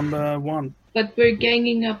advantage on number 1. But we're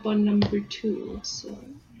ganging up on number 2, so...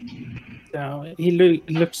 Yeah, he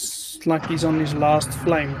looks like he's on his last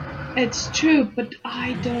flame. It's true, but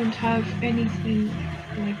I don't have anything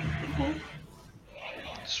like that.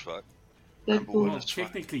 It's fine. That Well, will... That's fine.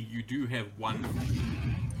 technically, you do have one.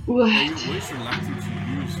 What? You're always reluctant to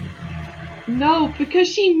use it. No, because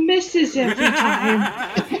she misses every time.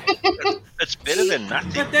 It's better than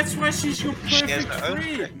nothing. But that's why she's your She has perfect her own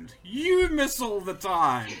friend. You miss all the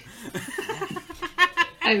time.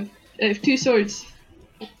 I have 2 swords.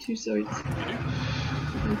 I have 2 swords.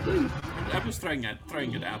 I do. I'm just throwing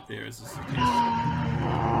it out there as a suggestion.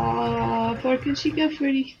 Far can she go?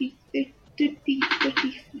 40 feet, 30 feet.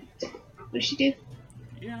 What does she do?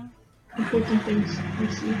 Yeah. Important things.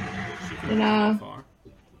 Let's see. She can And, go that far.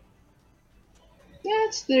 Yeah,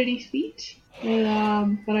 it's 30 feet.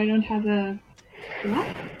 But I don't have a... What?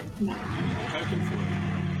 No. Token for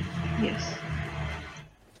it. Yes.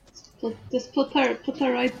 Just put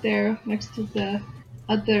her right there next to the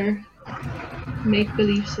other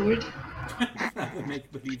make-believe sword. The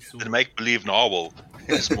make-believe sword. The make-believe narwhal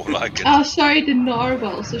is more like it. Oh, sorry, the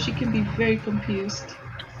narwhal, so she can be very confused.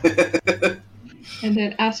 And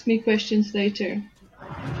then ask me questions later.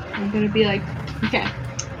 I'm gonna be like, okay,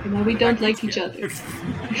 I know we don't like each other.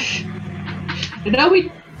 I know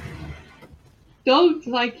we don't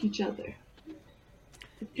like each other.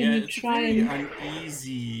 But can Yeah, you it's a try very and...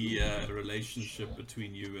 uneasy relationship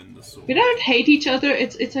between you and the sword. We don't hate each other,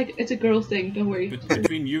 it's like, it's a girl thing, don't worry. But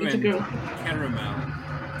between you It's a and girl. Caramel,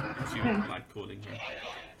 as you Yeah. like calling her.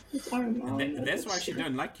 It's Arma. That's why she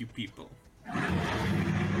don't like you people.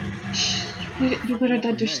 You wouldn't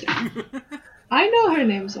understand. I know her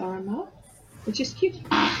name's Arma, which is cute.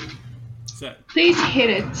 So, Please hit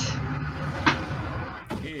it.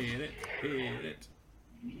 hit it.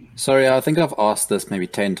 Sorry, I think I've asked this maybe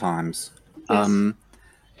 10 times. Yes.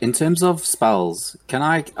 In terms of spells,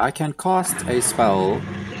 I can cast a spell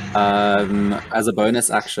as a bonus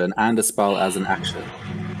action and a spell as an action.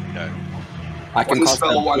 No. I can One cast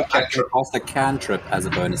spell, one I can cantrip. cast a cantrip as a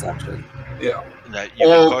bonus action. Yeah. No, you can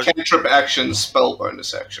Or cast, cantrip action, spell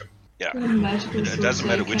bonus action. Yeah. What magical It swords doesn't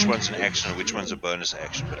matter I which can- one's an action and which one's a bonus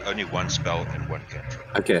action, but only one spell and one cantrip.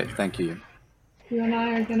 Okay, thank you. You and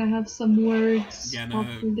I are gonna have some words Yeah, no.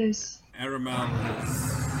 after this. Aramel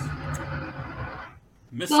has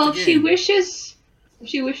missed Well, again.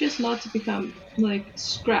 she wishes not to become like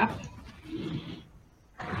scrap.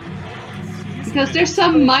 Because there's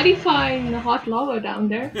some mighty fine hot lava down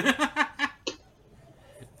there.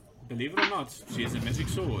 Believe it or not, she has a magic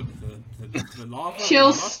sword. The lava She'll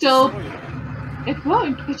will not still- destroy her. It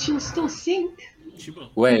won't, but she'll still sink. She will.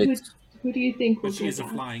 Wait, Who do you think will But she get is a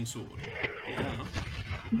that? flying sword. Yeah.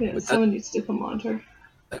 Yeah, someone needs to command her.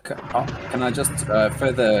 can I just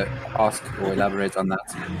further ask or elaborate on that?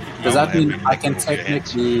 Does No, that mean every- I can your hands.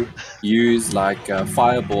 technically use like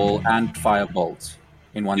Fireball and Firebolt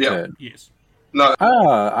in one Yeah. turn? Yes. No,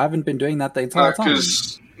 Ah, I haven't been doing that the entire time.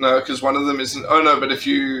 because one of them isn't. Oh no, but if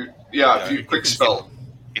you quick spell.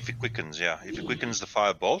 If he quickens, yeah. If he quickens the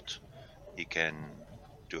firebolt, he can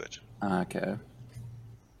do it. Okay.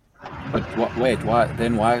 But wait, why?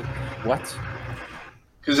 Then why? What?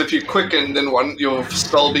 Because if you quicken, then your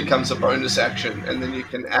spell becomes a bonus action, and then you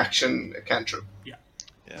can action a cantrip. Yeah.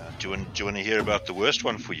 Do you want to hear about the worst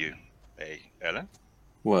one for you, hey, Alan?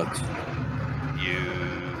 What? You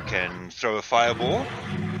can throw a fireball,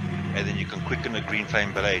 and then you can quicken a green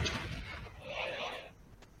flame blade,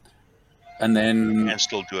 And then and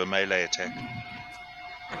still do a melee attack.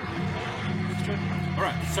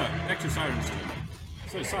 Alright, so back to Siren's turn.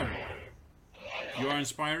 So Siren, you are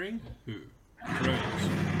inspiring who? Rose.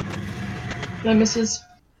 Nemesis,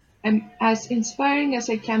 I'm as inspiring as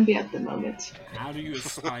I can be at the moment. How do you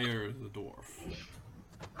aspire the dwarf?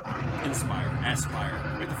 Aspire.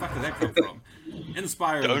 Where the fuck did that come from?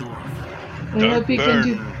 Inspire the Don't- dwarf. I Don't hope you can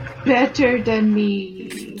do burn. better than me.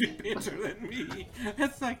 Do better than me.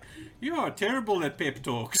 That's like, you are terrible at pep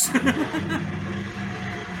talks.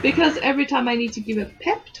 Because every time I need to give a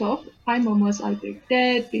pep talk, I'm almost either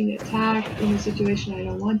dead, being attacked in a situation I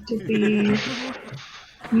don't want to be,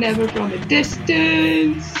 never from a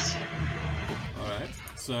distance. Alright,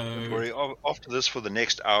 so. Worry, after this, for the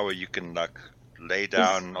next hour, you can like lay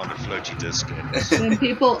down on a floaty disc. And Then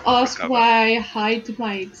people ask Cover. why I hide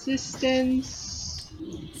my existence.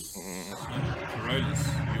 Carolus,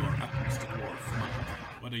 you are up, Mr. Dwarf.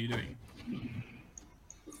 What are you doing?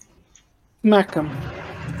 Smack 'em.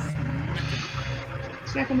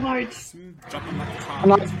 Smack 'em hard. Drop him like a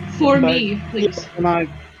And I, card. For But- me, please. and I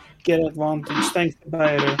get advantage thanks to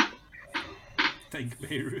Beira. Thank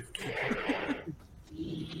Beirut.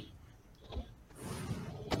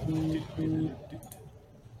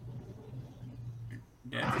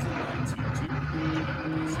 That is a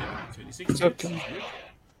 92. 26. It's okay.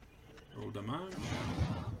 Roll damage.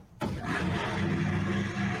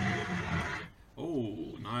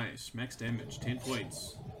 Oh, nice. Max damage, 10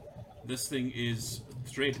 points. This thing is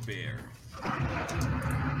threadbare.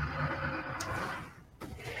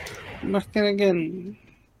 Smack it again.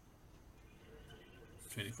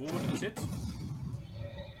 24, that's it.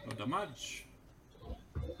 No damage.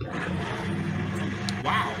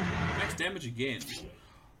 Wow! Max damage again.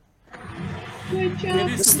 Good It job.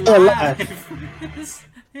 is Still alive! alive.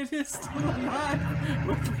 it is still alive!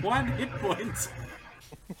 With 1 hit point!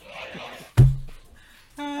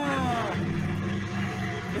 Ah,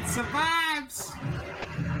 it survives!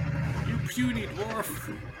 You puny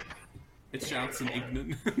dwarf! It shouts in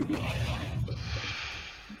Ignan.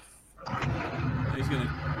 He's gonna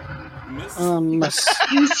miss. Miss.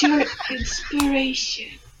 Use your inspiration.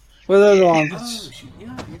 With Oh, advantage.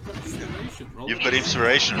 yeah, you've got inspiration. Roll you've it. got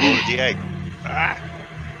inspiration. Roll a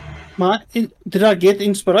d8. Did I get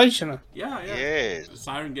inspiration? Yeah, yeah. Yes.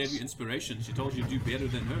 Siren gave you inspiration. She told you to do better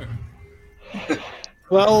than her.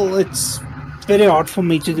 Well, it's very hard for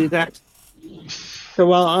me to do that. So,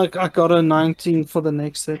 well, I got a 19 for the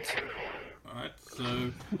next set. Alright,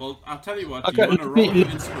 so, well, I'll tell you what, Okay, you want to let me- roll your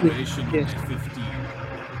inspiration yes. at 15,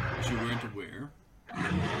 which you weren't aware.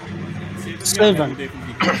 7. Yeah,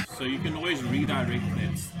 definitely good. So you can always redirect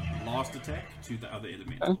that last attack to the other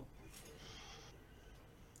elemental.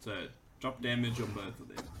 So, drop damage on both of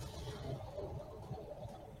them.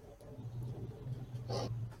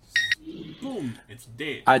 Boom! It's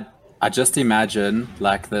dead. I just imagine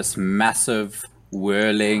like this massive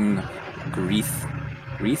whirling wreath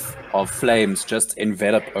of flames just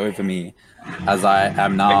envelop over me as I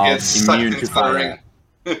am now It gets sucked immune to into the fire.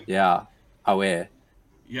 ring. Yeah, aware.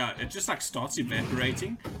 Yeah, it just like starts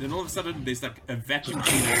evaporating. Then all of a sudden, there's like a vacuum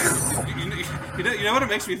cleaner. you know what it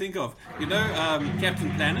makes me think of? You know,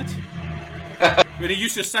 Captain Planet, when he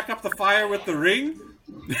used to suck up the fire with the ring.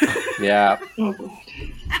 Yeah, Oh god.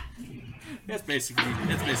 That's basically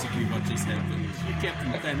what just happened. You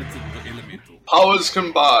Captain Planeted the elemental. Powers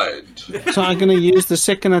combined. So I'm going to use the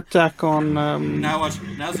second attack on. Now Well,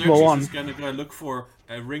 Xerxes one. is going to go look for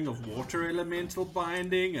a ring of water elemental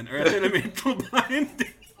binding and earth elemental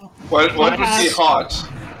binding. What would be hot?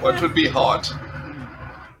 What would be hot?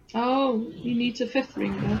 Oh, he needs a 5th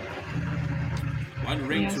ring though. One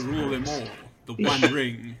ring Yes. to rule them all. The one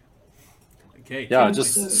ring. Okay. Yeah, Oh,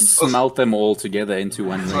 just my God. smelt them all together into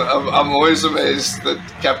one ring. I'm always amazed that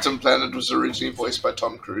Captain Planet was originally voiced by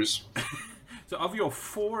Tom Cruise. So of your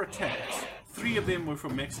 4 attacks, 3 of them were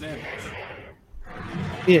from max damage.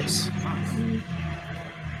 Yes, Nice.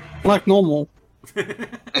 like normal.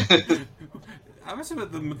 I must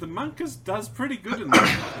admit, the Monkus does pretty good in this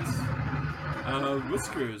class.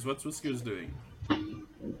 Whiskers, what's Whiskers doing?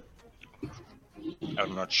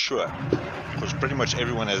 I'm not sure. Because pretty much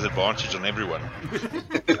everyone has advantage on everyone.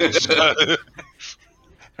 It's an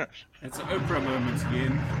Oprah moment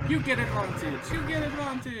again. You get advantage. You get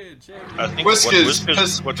advantage. I think Whiskers,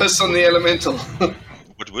 piss on the elemental.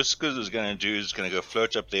 what Whiskers is going to do is going to go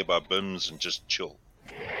float up there by Bims and just chill.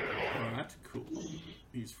 Alright, cool.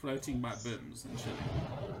 He's floating by bims and chilling.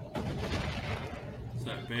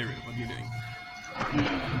 So, Barry, what are you doing?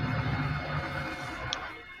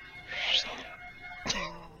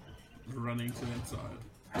 Running to that side.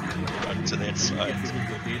 Up to that side. Get rid of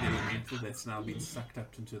the dead elemental that's now been sucked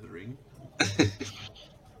up into the ring.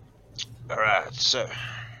 Alright, so.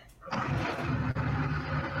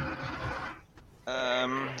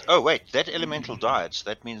 Oh, wait, that elemental died, so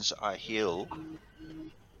that means I heal.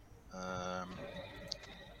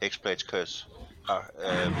 X-Blade's Curse.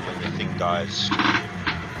 When the thing dies.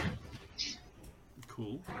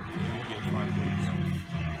 Cool. You get 5 points.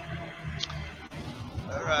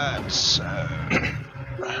 Alright, so.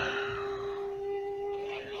 What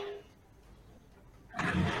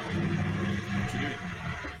you doing?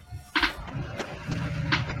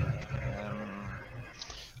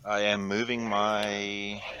 I am moving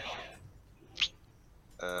my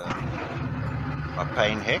my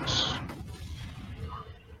pain hex.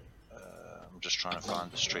 I'm just trying to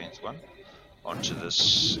find the strength one onto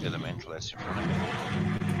this elemental that's in front of me.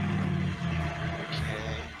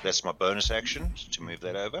 Okay, that's my bonus action to move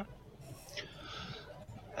that over,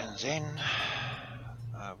 and then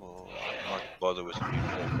I will not bother with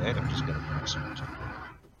replaying that. I'm just going to put some.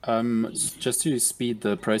 Just to speed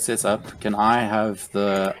the process up, can I have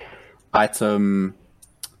the item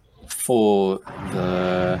for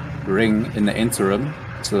the ring in the interim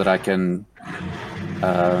so that I can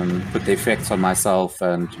put the effects on myself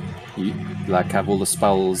and like have all the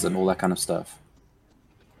spells and all that kind of stuff?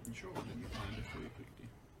 Sure, let me find it for you quickly.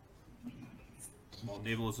 While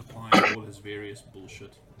Neville is applying all his various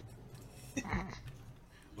bullshit.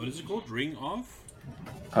 What is it called? Ring of?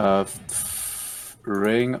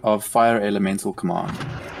 Ring of Fire Elemental Command.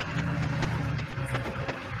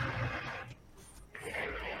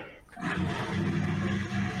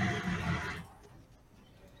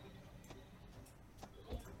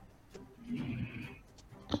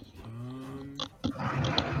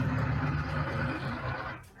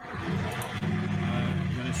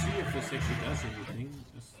 I'm gonna see if this actually does anything.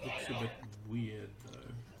 This looks a bit weird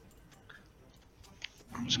though.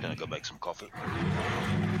 I'm just going to go make some coffee.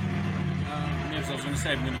 Yes, I was going to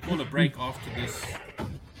say, I'm going to call a break after this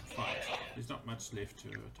fight. There's not much left to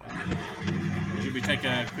it. Should we take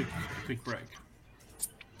a quick break?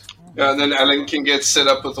 Yeah, and then Alan can get set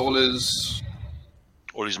up with all his...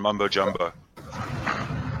 All his mumbo jumbo.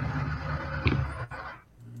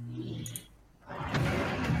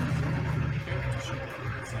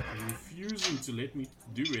 It's like refusing to let me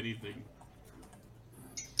do anything.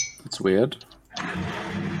 It's weird. I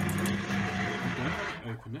don't want to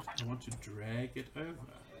open it, I want to drag it over.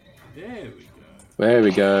 There we go. There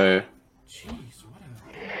we go. Jeez, what a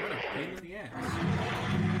pain in the ass.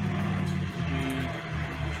 Let me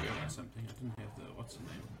realize something. I didn't have the what's the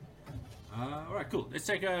name. Alright, cool. Let's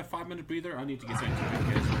take a 5-minute breather. I need to get something to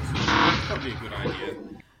drink as well, so it's probably a good idea.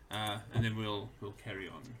 And then we'll carry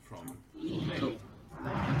on from there.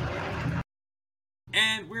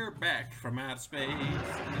 And we're back from outer space.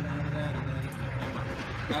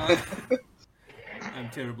 I'm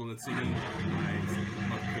terrible at singing. I'm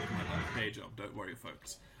not good at my day job. Don't worry,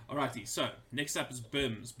 folks. Alrighty, so next up is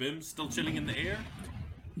Bims. Bims still chilling in the air.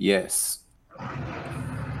 Yes.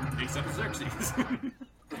 Next up is Xerxes.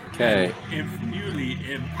 Okay. Newly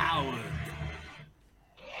empowered.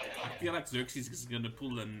 I feel like Xerxes is going to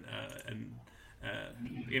pull an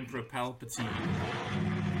Emperor Palpatine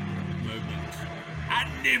moment.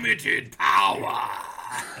 Unlimited power.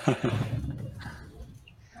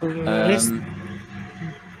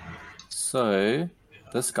 So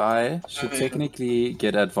this guy should technically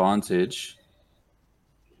get advantage.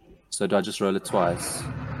 So do I just roll it twice?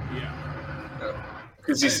 Yeah.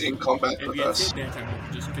 Because he's in combat If with you had us. said that, I would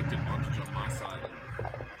have just clicked advantage on my side.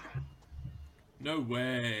 No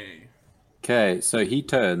way. Okay, so he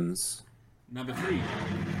turns. Number 3.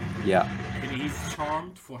 Yeah, And he's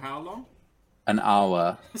charmed for how long? an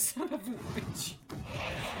hour. Son of a bitch.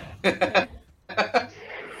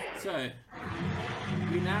 So,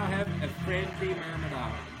 we now have a friendly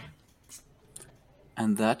Myrmidon.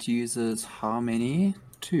 And that uses how many?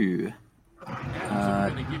 2. And so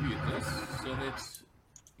I'm going to give you this, so that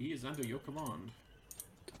he is under your command.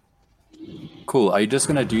 Cool. Are you just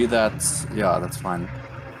gonna do that? Yeah, that's fine.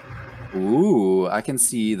 Ooh, I can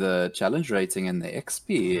see the challenge rating and the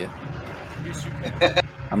XP. Yes, you can.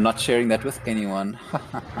 I'm not sharing that with anyone.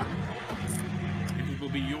 It will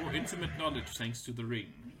be your intimate knowledge thanks to the ring.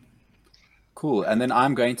 Cool. And then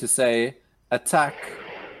I'm going to say attack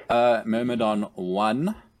Myrmidon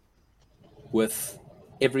 1 with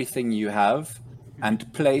everything you have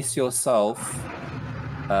and place yourself.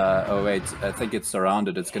 Oh wait, I think it's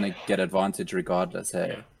surrounded. It's gonna get advantage regardless.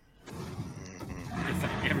 Hey. It's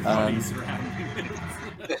like everybody's surrounding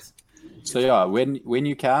it. So yeah, when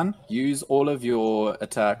you can, use all of your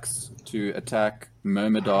attacks to attack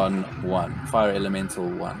Myrmidon 1, Fire Elemental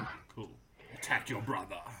 1. Cool. Attack your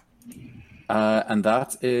brother. And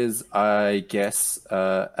that is, I guess,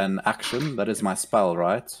 an action. That is my spell,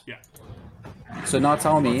 right? Yeah. So now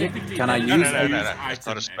tell me, Technically, can I that use? is No, use that's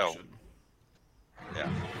not item a spell. action. Yeah,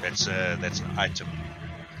 that's an item.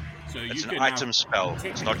 So It's you an can item now spell.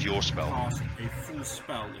 It's not your spell. cast a full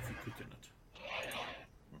spell if you click in it.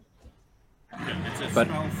 Yeah, it's a But-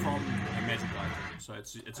 spell from a magic item, so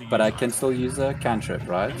it's a. But use I can item. still use a cantrip,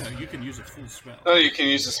 right? No, you can use a full spell. Oh, you can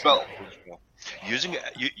use the spell. Using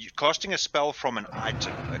you casting a spell from an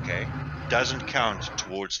item, okay, doesn't count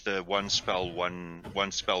towards the one spell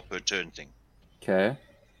per turn thing. Okay.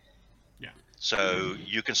 Yeah. So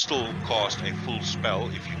you can still cast a full spell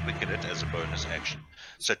if you quicken it as a bonus action.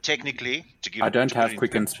 So technically, to give I don't to have put it in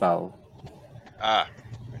quicken fact- spell. Ah,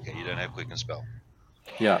 okay, you don't have quicken spell.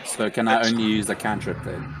 Yeah. So can I only use a cantrip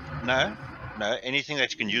then? No, anything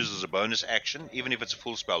that you can use as a bonus action, even if it's a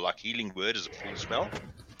full spell, like Healing Word is a full spell.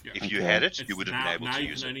 Yeah. If you Okay. had it, It's you would have now, been able now to you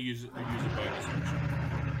use can it. only use a bonus action.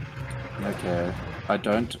 Okay. I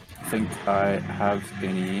don't think I have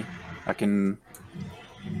any. I can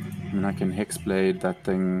hexblade that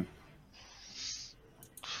thing.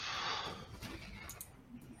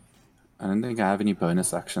 I don't think I have any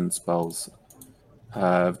bonus action spells.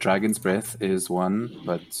 Dragon's Breath is one,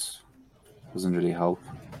 but doesn't really help.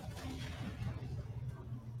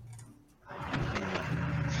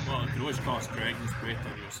 Well, you can always cast Dragon's Breath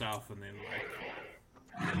on yourself and then, like.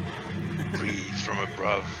 Breathe from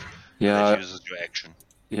above. Yeah, That uses your action.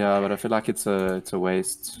 yeah, but I feel like it's a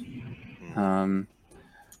waste. Cool.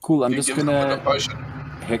 I'm You just give someone a gonna potion.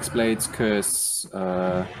 Hexblade's Curse. It's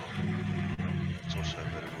also a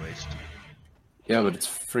bit of waste. Yeah, but it's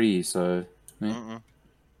free, so. You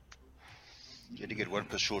had to get one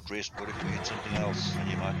per short rest. What if you get something else and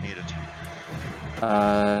you might need it?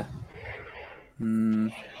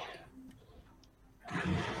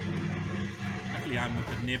 Luckily, I'm a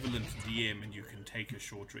benevolent DM and you can take a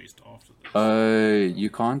short rest after this. You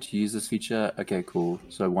can't use this feature. Okay, cool.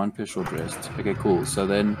 So one per short rest. Okay, cool. So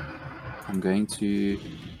then I'm going to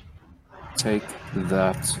take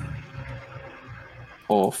that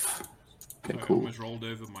off. Okay, I cool. almost rolled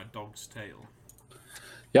over my dog's tail.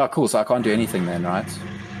 Yeah, cool. So I can't do anything then, right?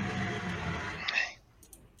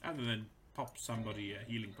 Other than pop somebody a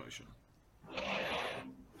healing potion.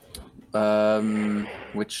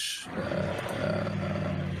 Which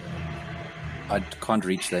I can't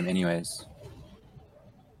reach them anyways.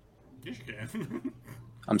 Yes, you can.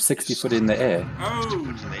 I'm 60 foot in the air. Oh!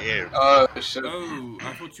 It's in the air. Oh, shit. Oh,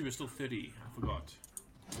 I thought you were still 30. I forgot.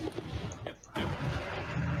 Yep.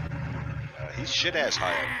 He's shit ass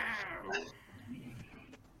high.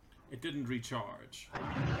 It didn't recharge.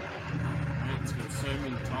 It's got so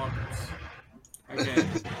many targets. Okay.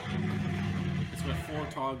 It's got 4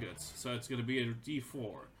 targets, so it's going to be a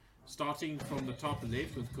D4. Starting from the top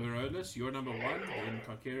left with Corollas, you're number 1, then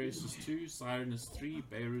Carcarius is 2, Siren is 3,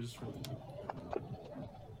 Bear is 4.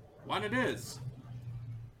 1 it is!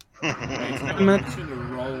 It's now going to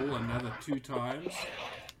roll another 2 times.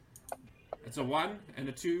 It's a 1, and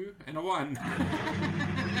a 2, and a 1.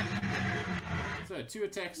 So, 2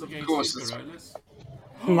 attacks against you, course it's- Corollas.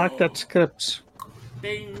 I like that script.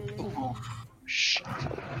 Ding! Shit.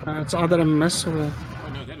 It's either a miss or a Oh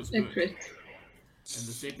no, that was A good. crit. And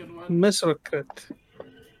the second one? miss or a crit.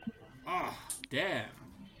 Ah, damn.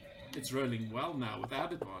 It's rolling well now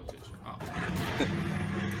without advantage. Oh.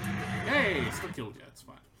 Hey, still killed you. It's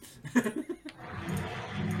fine.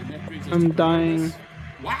 And that brings us I'm to dying. bonus.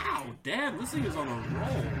 Wow, damn, this thing is on a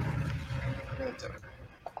roll. God damn it.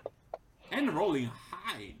 And rolling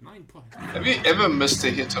high. 9 points. Have you ever missed a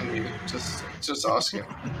hit on me? Just asking.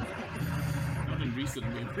 Not in recent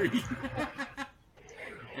memory.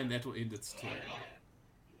 And that will end its turn.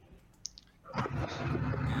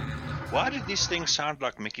 Why did these things sound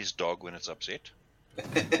like Mickey's dog when it's upset?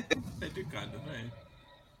 They do kind of, eh?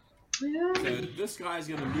 Yeah. So this guy's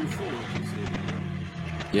gonna move forward, you said.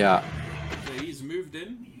 Yeah. So he's moved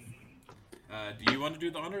in. Do you want to do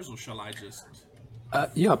the honors, or shall I just...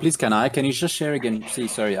 Yeah, please can I? Can you just share again? See,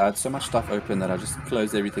 sorry, I had so much stuff open that I just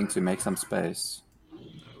closed everything to make some space. No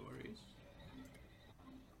worries.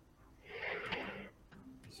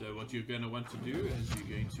 So what you're going to want to do is you're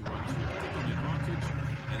going to want to take an advantage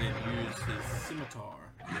and then use his scimitar.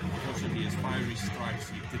 Unfortunately, his fiery strikes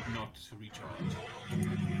he did not recharge.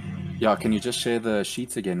 Yeah, can you just share the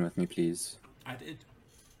sheets again with me, please? I did.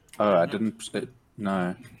 Oh, I didn't.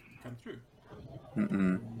 No. Come through.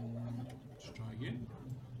 Mm-mm. Let's try again.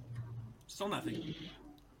 Still nothing.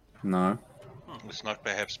 No. It's not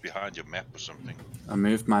perhaps behind your map or something. I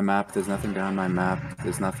moved my map. There's nothing behind my map.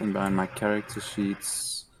 There's nothing behind my character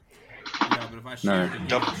sheets. Yeah, but if I No. shoot it,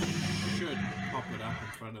 Double. you should pop it up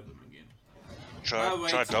in front of him again. Try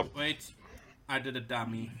Wait. I did a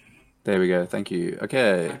dummy. There we go. Thank you. I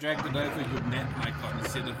Okay. dragged it over your map icon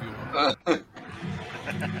instead of your...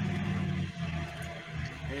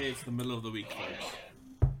 Hey, it's the middle of the week, folks.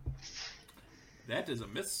 That is a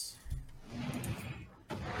miss.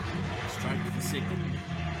 Strike for the second.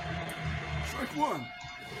 Strike one.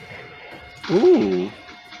 Ooh.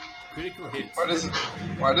 Critical hit.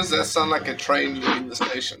 Why does that sound like a train leaving the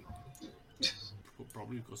station? Well,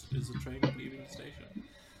 probably because it is a train leaving the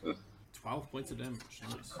station. 12 points of damage.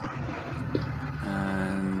 Nice.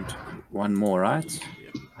 And one more, right?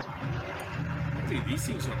 Yep. Actually, these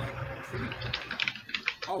things are like pretty...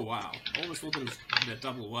 Oh wow. Almost thought they're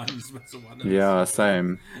double ones, but it's a one. Yeah,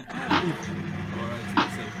 same. Alright, so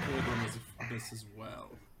the third one is a miss as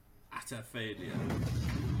well. Utter failure.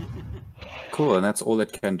 Cool, and that's all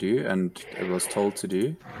it can do, and it was told to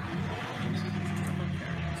do.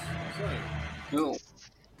 So, Cool.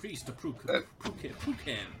 priest to That-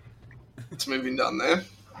 Prukan. It's moving down there.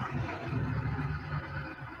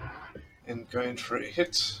 And going for a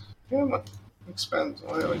hit. Come on. Expand.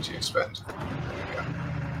 Why don't you expand?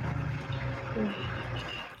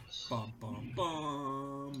 Bum bum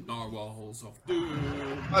bum. Narwhals of doom.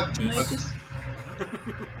 What? Can I just...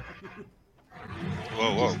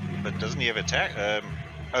 Whoa. But doesn't he have attack?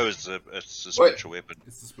 It's a spiritual weapon.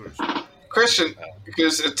 It's the spiritual. Question,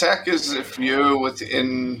 because attack is if you're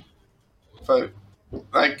within,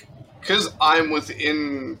 because I'm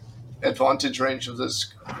within advantage range of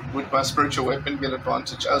this, would my spiritual weapon get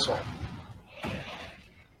advantage as well?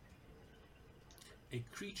 A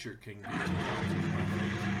creature can get advantage by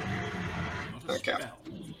fate, not a Okay. spell.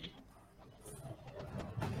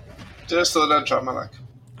 Just thought I'd try my luck.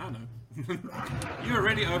 I know. You're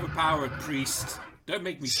already overpowered, priest. Don't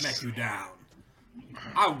make me smack you down.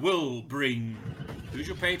 I will bring... Who's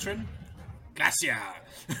your patron? Glacia!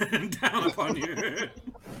 Down upon you.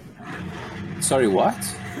 Sorry, what?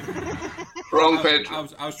 Wrong I patron.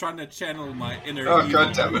 was trying to channel my inner Oh, evil.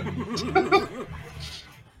 God damn it.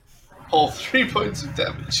 All 3 points of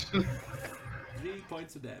damage. 3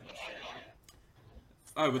 points of damage.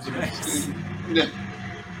 Oh, with the max. Yeah.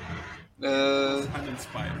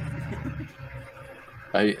 Uninspired.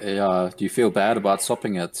 Do you feel bad about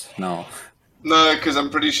swapping it? No. No, because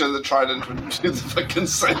I'm pretty sure the trident would do the fucking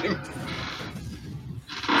same.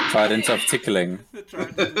 Trident of tickling. Try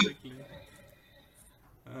to quickly.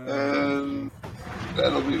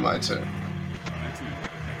 That'll be my turn. Alrighty.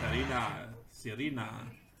 Katarina, Serena,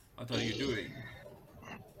 what are you doing?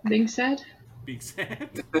 Being sad? Being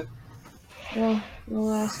sad? Well,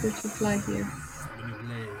 we'll ask her to fly here.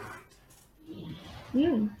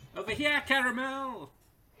 Hmm. Over here, Caramel!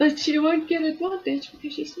 But she won't get advantage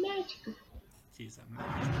because she's magical. She's a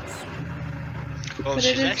magic. Well, But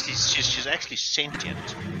she's it is- actually she's actually sentient,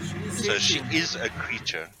 She's so she sentient. is a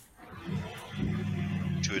creature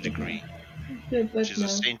to a degree. Yeah, but She's no. a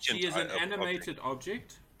sentient. She is an object. animated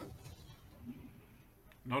object,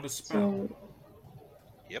 not a spell. So,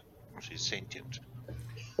 Yep, she's sentient.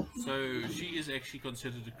 So she is actually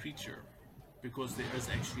considered a creature because there is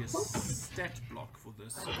actually a stat block for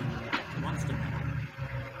this monster manual.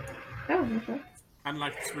 oh, okay.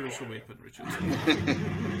 Unlike the spiritual weapon, Richard.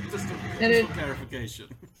 just And it- for clarification.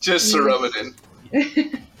 Just to rub it in.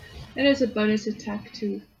 It has a bonus attack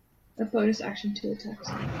too. a bonus action to attack. You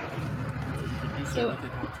can do so So- with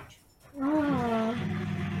advantage. Ah,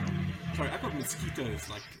 Sorry, I've got mosquitoes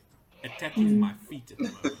like attacking my feet at the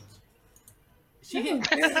moment. She hit.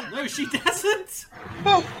 No, she doesn't.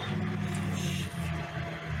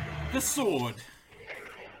 The sword.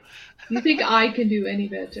 you think I can do any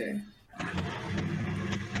better?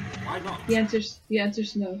 Why not? The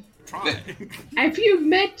answer's no. Try. Have you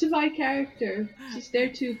met my character? She's there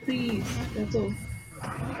to please. That's all.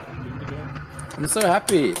 I'm so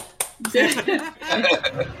happy.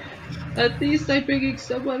 At least I'm bringing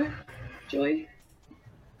someone joy.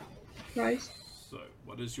 Christ. So,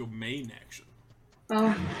 what is your main action?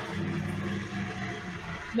 Oh.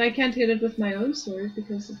 And I can't hit it with my own sword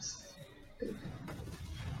because it's.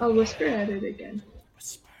 I'll whisper at it again.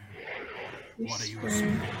 Whisper. What are you Whisper.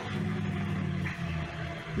 whispering?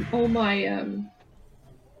 Oh my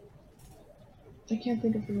I can't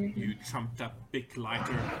think of the word. You trumped up big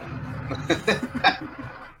lighter.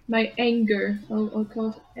 My anger. I'll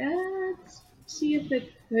call it. Let's see if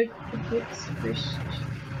it hits first.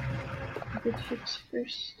 If it hits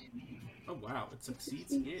first. Oh wow, it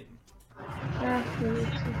succeeds again. Ah, no,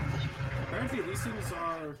 it's Apparently these things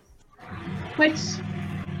are quite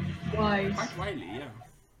wise. quite wily,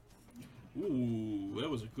 yeah. Ooh, that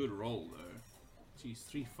was a good roll though. Jeez,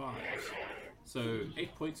 3 5s. So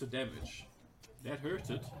 8 points of damage. That hurt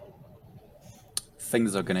it.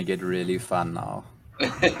 Things are gonna get really fun now.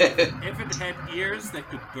 If it had ears that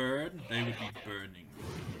could burn, they would be burning.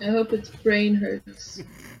 I hope its brain hurts.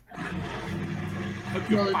 Hope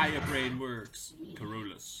your Well, fire brain works.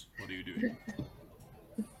 Carolus, what are you doing?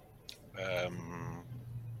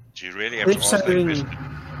 Do you really have to They've ask that saving. question?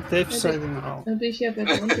 They've saving roll. At least you have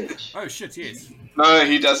advantage. Oh shit, yes. No,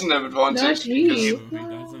 he doesn't have Not advantage. really. So he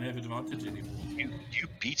doesn't have advantage anymore. You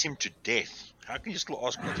beat him to death. How can you still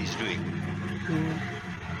ask what he's doing?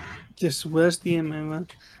 Just where's the MMO?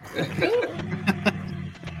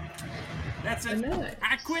 That's I it. know it.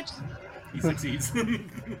 I quit. He succeeds.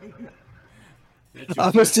 That's I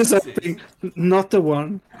your was just first hoping, not the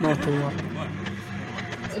one, not the one.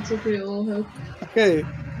 success. That's what we all hope. Okay,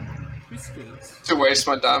 Whiskers. To waste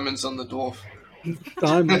my diamonds on the dwarf.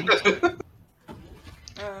 diamond. Of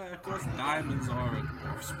course, diamonds are a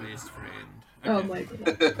dwarf's best friend. Oh Okay. my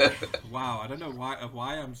god. Wow, I don't know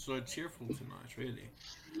why I'm so cheerful tonight, really.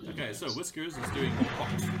 Okay, so Whiskers is doing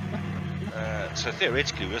hot. So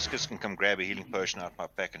theoretically, Whiskers can come grab a healing potion out my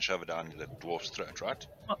pack and shove it down the dwarf's throat, right?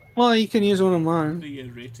 Well, you can use one of mine.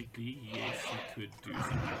 Theoretically, yes, he could do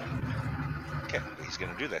something. Okay, he's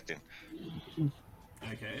going to do that then.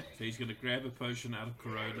 Okay, so he's gonna grab a potion out of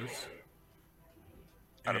Corona's.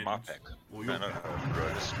 Out of my And- pack. Or No, your no, pack.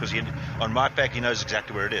 because on my pack he knows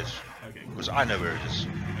exactly where it is. Okay, Because I know where it is.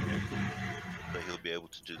 okay, cool. So he'll be able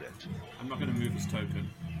to do that. I'm not gonna move his token.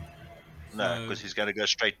 No, So- because he's going to go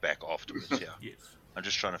straight back afterwards, yeah. Yes. I'm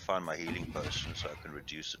just trying to find my healing potion so I can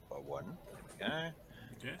reduce it by 1. Okay.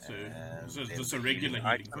 Okay, so And this is then just a the regular healing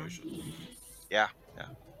healing item. potion. Yeah, yeah,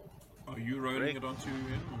 Are you rolling Correct. it onto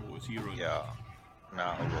him, or is he rolling? yeah.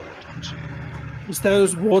 Now I'll roll it into... It's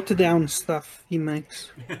those water down stuff he makes.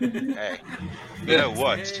 Hey, you know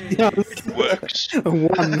what? Hey, Yeah. It works.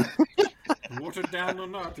 One. watered down or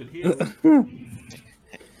not, it heals.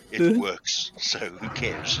 It works. So who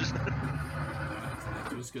cares?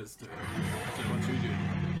 That's Whiskers' turn. So what you do?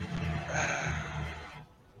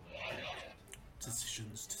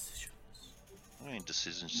 Decisions. I mean,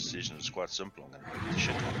 decision is quite simple. I'm going to beat the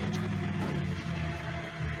shit out of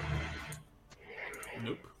it.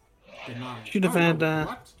 Nope. Denied. Should have Oh, had,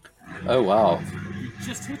 what? Oh wow. You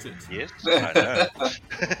just hit it. Yes, I know.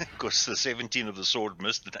 Because the 17 of the sword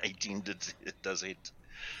missed and 18 does hit.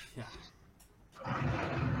 Yeah.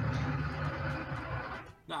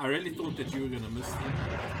 No, I really thought that you were gonna miss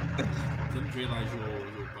that. Didn't realize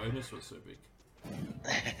your bonus was so big.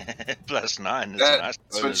 Plus 9. It's a nice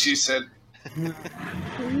That's what bonus. she said.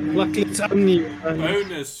 Luckily, it's only.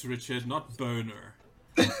 Bonus, Richard, not boner.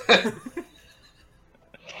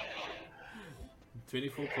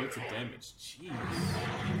 24 points of damage. Jeez.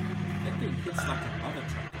 That thing hits like a mother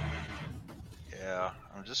truck Yeah,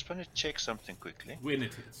 I'm just going to check something quickly. when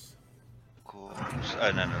it hits. Course.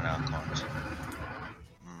 Oh, no, I can't.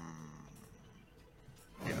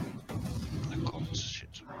 Yeah, I can't. Shit.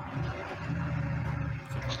 So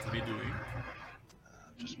what are we doing?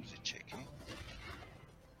 I'm just busy checking.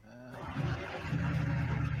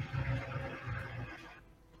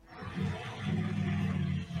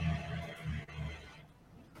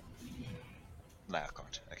 No, I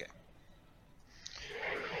can't. Okay.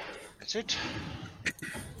 That's it.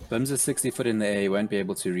 Bim's is 60 foot in the air. He won't be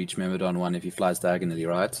able to reach Myrmidon 1 if he flies diagonally,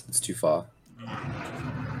 right? It's too far.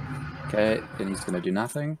 Okay, then he's going to do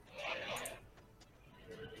nothing.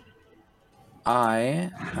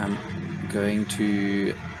 I am going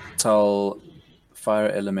to tell Fire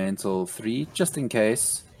Elemental 3, just in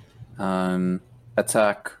case.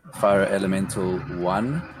 Attack Fire Elemental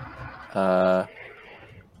 1.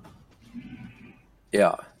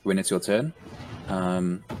 Yeah, when it's your turn.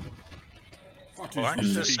 What Why is don't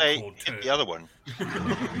you this just thing say called hit turn? the other one?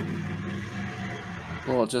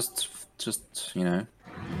 Well, just you know,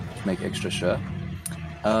 to make extra sure.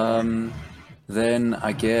 Then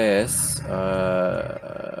I guess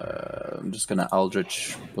I'm just gonna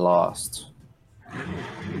Eldritch Blast.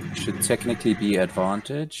 Should technically be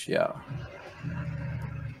advantage, yeah.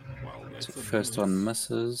 Well, that's So a first miss. one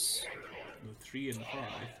misses. The 3 and 5.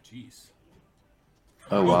 Jeez.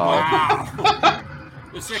 Oh wow. Wow!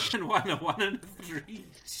 The second one, a 1 and a 3.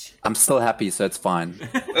 I'm still happy, so it's fine.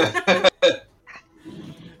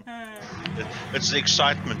 It's the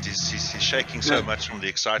excitement. He's shaking so much from the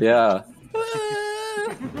excitement. Yeah.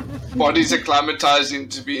 Body's acclimatizing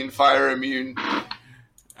to being fire immune.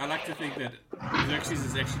 I like to think that Xerxes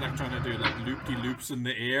is actually like trying to do like loop-de-loops in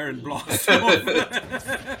the air and blast off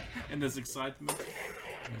in this excitement.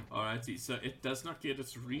 Alrighty, so it does not get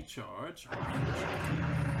its recharge, unfortunately.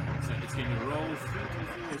 So it's going to roll 3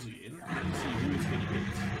 d4s again. Let's see who it's going to hit.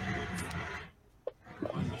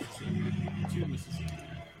 1 Mississippi, 2 Mississippi,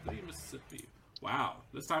 3 Mississippi. Wow,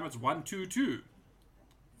 this time it's 1, 2, 2.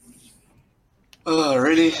 Oh,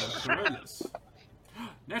 really? Corollas.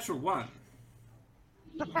 Natural 1.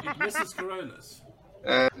 It misses Corollas.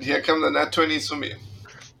 And here come the nat 20s for me.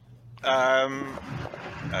 Okay, I'm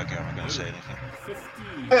not going to say anything. 50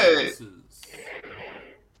 Hey. misses.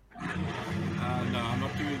 No, I'm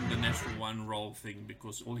not doing the natural 1 roll thing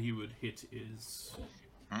because all he would hit is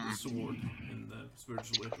the sword in the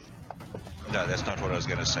spiritual weapon. No, that's not what I was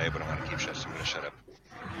going to say, but I'm going to keep shut. So I'm going to shut up.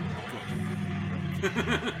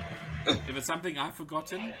 Good. If it's something I've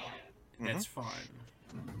forgotten, that's fine.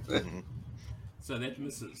 So that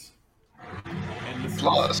misses. And misses.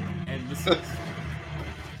 Flawless. And misses.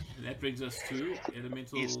 And that brings us to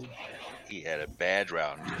elemental. He had a bad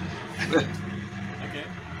round. Okay.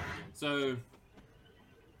 So,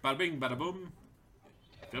 bada bing, bada boom.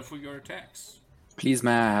 Go for your attacks. Please,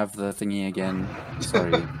 may I have the thingy again?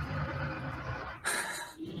 Sorry.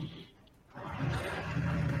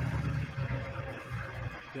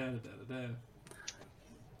 Da, da, da, da.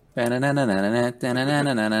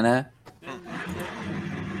 Ba-na-na-na-na-na-na-na-na-na-na.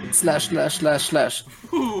 Slash, slash, slash, slash.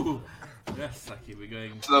 Ooh, that's lucky. We're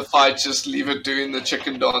going To the fight, just leave it doing the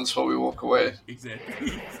chicken dance while we walk away.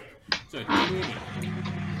 exactly. So 20.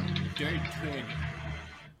 Dirty 20.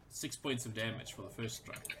 6 points of damage for the first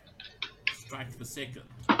strike. Strike the second.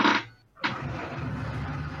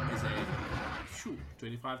 Is a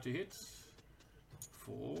 25 to hit.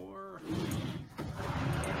 4.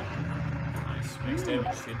 Nice. Max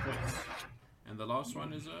damage, 10 points. And the last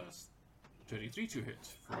one is a 33 to hit.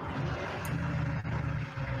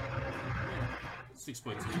 6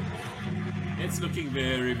 points. It's looking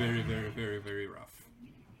very, very, very, very, very rough.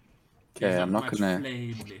 Okay, There's I'm not much gonna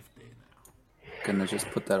flame left there now. just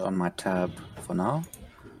put that on my tab for now.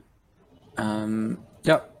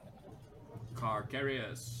 Yep. Car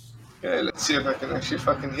carriers. Okay, let's see if I can actually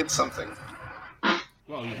fucking hit something.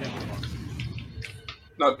 Well, you have one.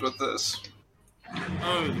 Not with this.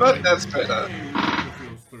 Oh, But wait. that's better. Hey, with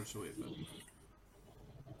your spiritual weapon.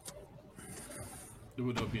 It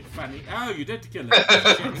would have been funny. Oh, you did kill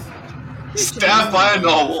it. Stabbed by a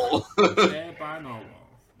narwhal. There by narwhal.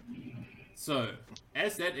 So,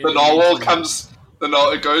 as that The narwhal comes.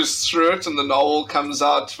 It goes through it, and the narwhal comes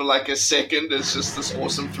out for like a second. It's just this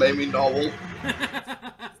awesome flaming narwhal.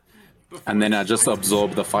 And then I just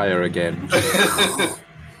absorb the fire again.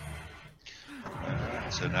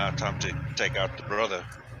 So now time to take out the brother.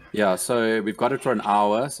 Yeah, so we've got it for an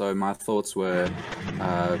hour. So my thoughts were,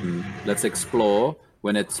 let's explore.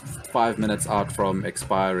 When it's 5 minutes out from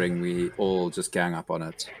expiring, we all just gang up on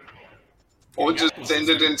it. Or just send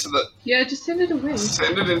it into the just send it away.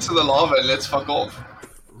 lava and let's fuck off.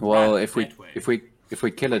 Well, Right, if we that way. if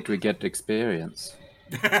we kill it, we get experience.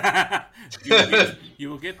 you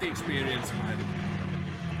will get the experience by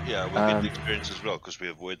the Yeah, we'll get the experience as well because we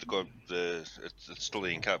avoid it's still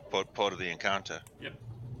the part of the encounter. Yep.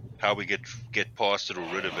 How we get past it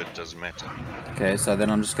or rid of it doesn't matter. Okay, so then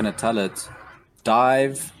I'm just gonna tell it,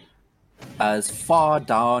 dive as far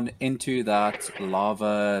down into that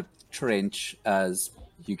lava trench as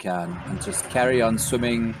you can, and just carry on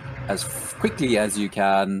swimming as quickly as you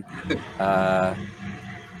can.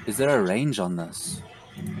 Is there a range on this?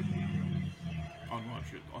 on what?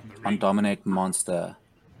 On the ring? On dominate monster?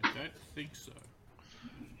 I don't think so.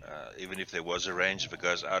 even if there was a range, if it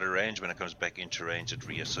goes out of range, when it comes back into range, it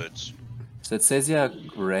reasserts. So it says here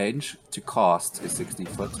range to cast is 60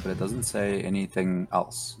 foot, but it doesn't say anything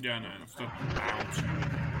else. Yeah, no, it's not out.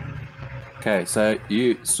 Okay, so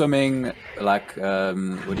you swimming like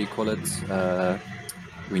what do you call it?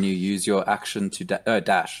 When you use your action to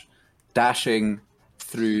dash, dashing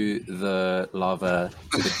through the lava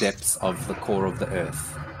to the depths of the core of the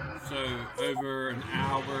earth. So over an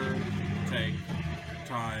hour, take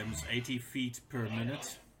times 80 feet per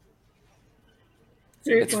minute.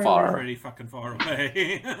 It's Very far. Pretty fucking far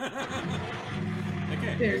away.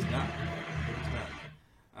 Okay, Very. it's done.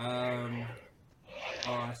 Oh,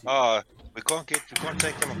 I see. We can't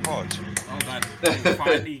take them apart. Oh,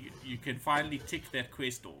 that you can finally tick that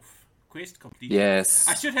quest off. Quest completed. Yes.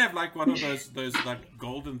 I should have like one of those like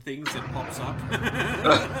golden things that pops up.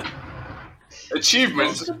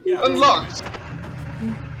 Achievement Yeah. unlocked.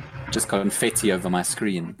 Just confetti over my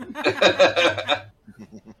screen.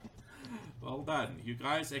 Well done. You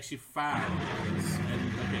guys actually found this. And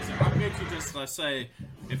okay, so I'm going to just say,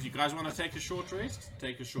 if you guys want to take a short rest,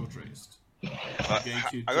 take a short rest. I'm going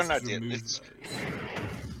to I got an just idea. remove Let's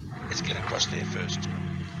those. get across there first.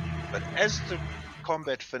 But as the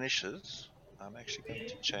combat finishes, I'm actually going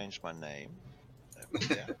to change my name. Over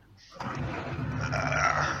there.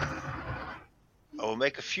 I will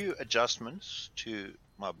make a few adjustments to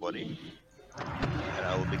my body, and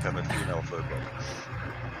I will become a female phobot.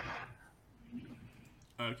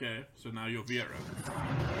 Okay, so now you're Vera.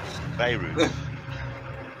 Beirut.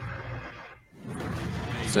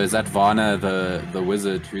 So is that Varna the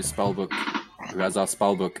wizard who has our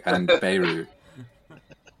spellbook and Beirut?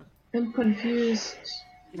 I'm confused.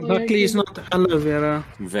 Luckily, it's not aloe vera.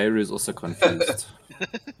 Beirut is also confused.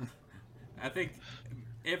 I think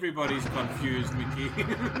everybody's confused, Mickey.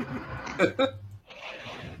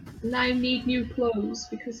 And I need new clothes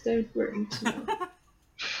because they're burnt.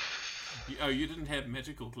 Oh, you didn't have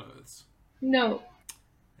magical clothes. No.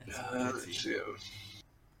 That's a pity.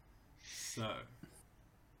 So,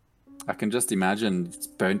 I can just imagine it's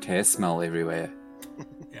burnt hair smell everywhere.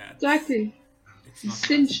 yeah, Exactly. it's not.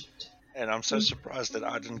 Singed. And I'm so surprised that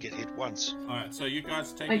I didn't get hit once. Alright, so you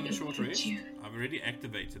guys I taking a can short hit rest. you. I've already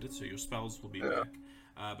activated it, so your spells will be Yeah. back.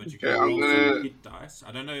 But you Okay, can I'm roll gonna- some hit dice.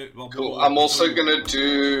 I don't know. Well, Cool. well, I'm also gonna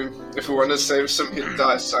do, if we want to save some hit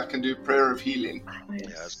dice, I can do Prayer of Healing. Oh, yes.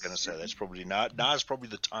 Yeah, I was gonna say that's probably now is probably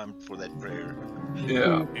the time for that prayer.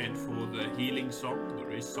 Yeah. And for the healing song, the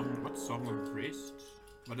rest song, what song of rest?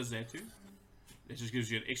 What does that do? It just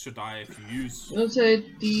gives you an extra die if you use. Also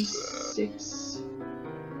D6.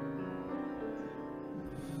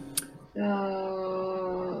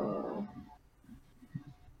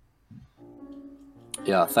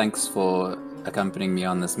 Yeah, thanks for accompanying me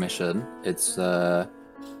on this mission. It's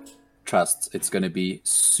trust. It's going to be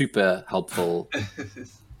super helpful.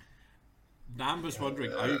 Now I'm just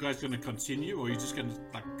wondering, are you guys going to continue, or are you just going to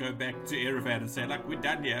like go back to Erevan and say, like, we're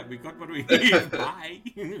done here, we got what we need, bye?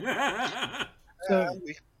 So,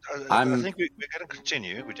 I think we're going to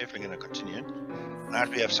continue. We're definitely going to continue. Now that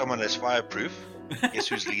we have someone that's fireproof, guess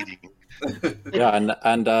who's leading? Yeah,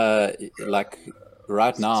 and like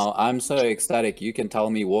right now, I'm so ecstatic. You can tell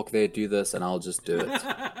me walk there, do this, and I'll just do it.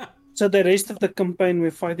 so the rest of the campaign,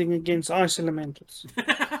 we're fighting against ice elementals. There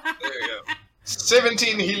you go.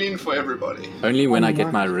 17 healing for everybody. Only when Oh I get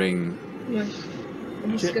my. my ring. Nice.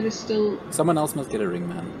 I'm just gonna still. Someone else must get a ring,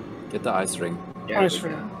 man. Get the ice ring. There Ice we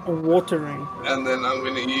ring. go. A water ring. And then I'm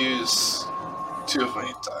gonna use 2 of my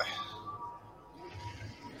hit die.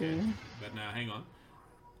 Okay. But now, hang on.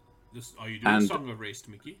 This, are you doing And- Song of Rest,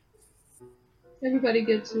 Mickey? Everybody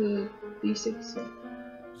gets a D6.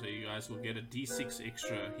 So you guys will get a d6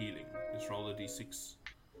 extra healing. Just roll a d6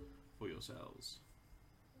 for yourselves.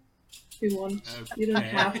 If you want. You don't Okay.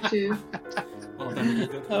 have to. Well done,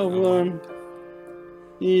 Ethan. Oh, Well,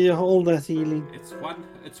 you hold that healing. It's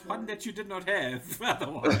one that you did not have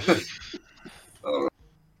otherwise. Alright.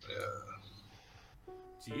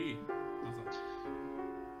 Gee. I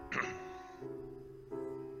thought-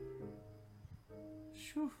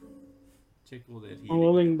 Phew. Check all that healing.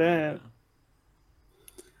 Rolling that.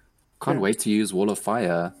 Can't wait to use Wall of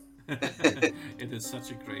Fire. It is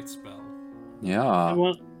such a great spell.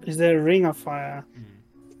 Yeah. Is there a ring of fire?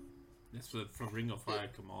 That's from Ring of Fire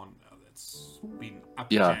command now. That's been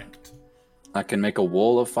Yeah. upjacked. I can make a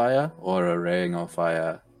wall of fire or a ring of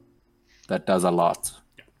fire. That does a lot.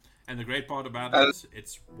 And the great part about it is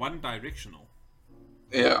it's one directional.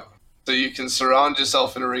 Yeah. So you can surround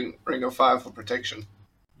yourself in a ring of fire for protection.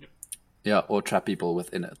 Yeah, or trap people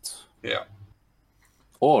within it. Yeah.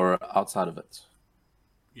 Or outside of it.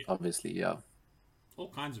 Yeah. Obviously, yeah. All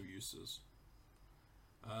kinds of uses.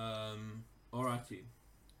 Alrighty.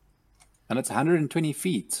 And it's 120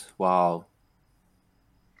 feet. Wow.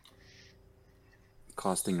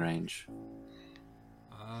 Casting range.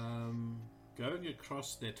 Going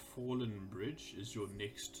across that fallen bridge is your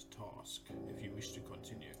next task, if you wish to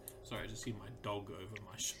continue. Sorry, I just see my dog over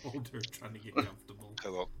my shoulder trying to get comfortable. Okay,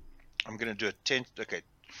 well, I'm going to do a 10. Okay.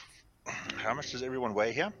 How much does everyone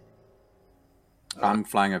weigh here? I'm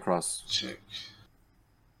flying across. Check.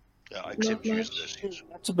 Yeah, I accept Not you. much.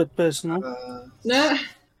 That's a bit personal. No,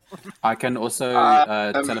 I can also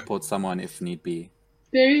teleport someone if need be.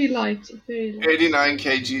 very light, very light. 89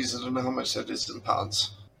 kgs. I don't know how much that is in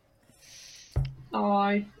pounds. Oh,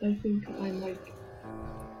 I think I'm like.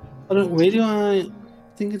 I don't. Where do I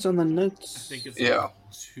think it's on the I notes? think it's Yeah. like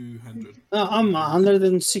 200. No, I'm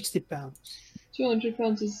 160 pounds. 200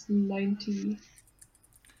 pounds is 90.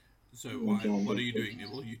 So what are you doing,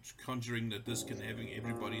 Neville? You conjuring the disc and having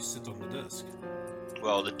everybody sit on the disc?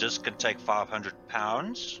 Well, the disc can take 500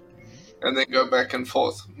 pounds. And then go back and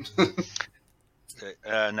forth.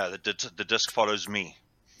 No, the disc follows me.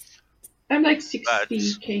 I'm like 60 But-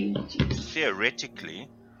 kgs. Theoretically,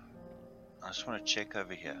 I just want to check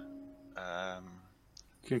over here.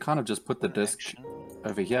 You can kind of just put the disc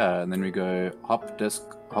over here, and then we go hop disc,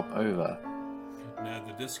 hop over. No,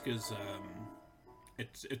 the disc is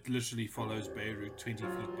it literally follows Beirut 20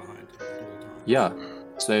 feet behind at all times. Yeah.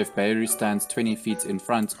 So if Beirut stands 20 feet in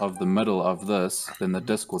front of the middle of this, then the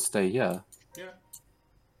disc will stay here, Yeah.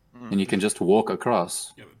 and you can just walk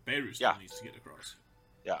across. Yeah, but Beirut still Yeah. needs to get across.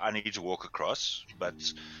 Yeah, I need to walk across, but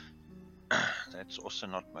that's also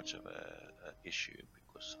not much of a issue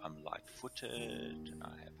because I'm light-footed and I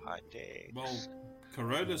have high dex. Well,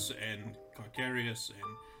 Carolus and Carcarius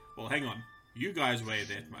and... Well, hang on. You guys weigh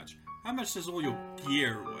that much. How much does all your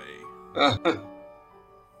gear weigh?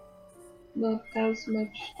 Not as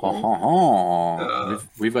much. Ha ha ha.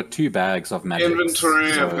 We've got 2 bags of magic.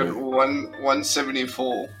 Inventory, I've got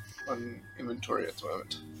 174 on inventory at the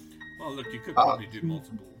moment. Well, look, you could probably do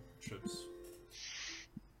multiple trips.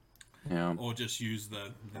 Yeah. Or just use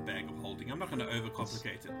the bag of holding. I'm not going to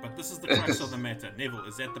overcomplicate it, but this is the crux of the matter. Neville,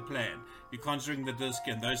 is that the plan? You're conjuring the disc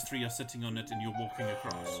and those 3 are sitting on it and you're walking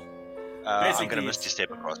across. I'm Basically, going to misty step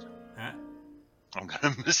across. Huh? I'm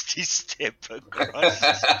going to misty step across.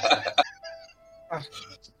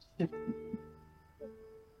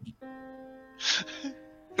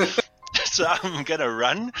 So I'm going to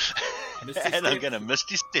run Misty and I'm Step? going to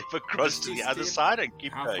misty step across Misty to the other Step? side and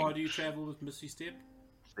keep How going. far do you travel with Misty Step?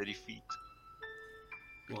 30 feet.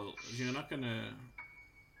 Well, you're not going to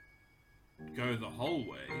go the whole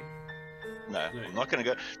way. No, Yeah. I'm not going to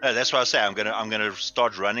go. No, that's what I say. I'm gonna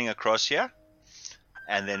start running across here,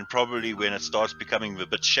 and then probably when it starts becoming a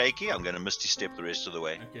bit shaky, I'm gonna misty step the rest of the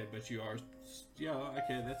way. Okay, but you are... Yeah,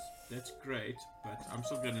 okay, that's great, but I'm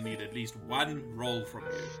still going to need at least one roll from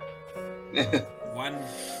you. One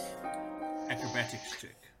acrobatics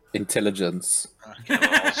check. Intelligence. Okay,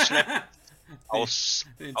 well, I will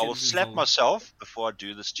intelligence slap roll. myself before I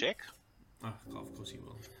do this check. Oh, of course he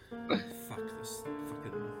will. Fuck this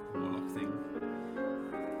fucking warlock thing.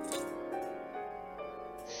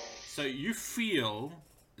 So you feel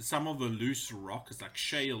some of the loose rock is like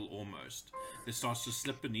shale almost. It starts to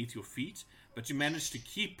slip beneath your feet, but you manage to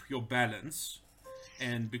keep your balance.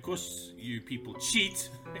 And because you people cheat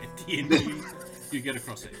at D&D, you get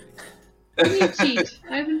across everything. What do you cheat?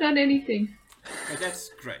 I haven't done anything. But that's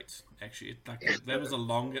great, actually. That was a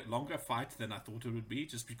longer fight than I thought it would be,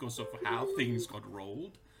 just because of how things got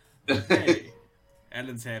rolled. But hey,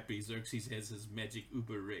 Alan's happy. Xerxes has his magic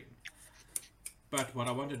Uber ring. But what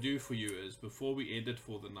I want to do for you is, before we end it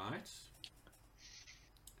for the night,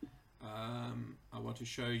 I want to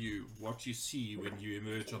show you what you see when you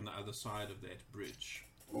emerge on the other side of that bridge.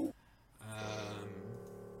 Oh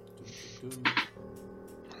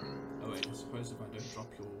wait, I suppose if I don't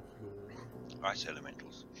drop your Ice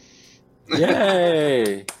elementals. Yay!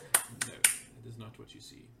 no, that is not what you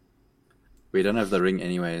see. We don't have the ring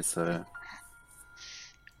anyway, so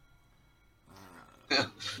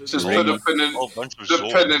Just Ring. put a pin in, Whole bunch of the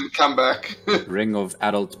Zords. pin and come back. ring of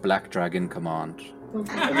adult black dragon command.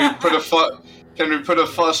 Can we put a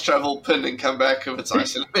fast travel pin and come back if it's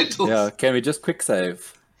ice elementals? Yeah, can we just quick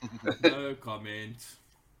save? No comment.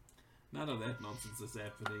 None of that nonsense is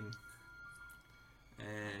happening.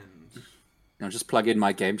 And I'll just plug in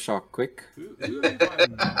my Game Shark quick. who have I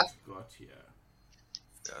not got here?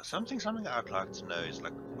 Something I'd like to know is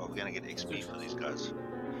like, are we gonna get XP for these guys?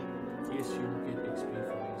 Yes, you will get XP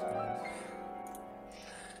from these guys.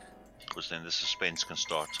 Because then the suspense can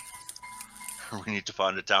start. We need to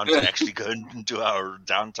find a town to actually go and do our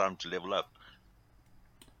downtime to level up.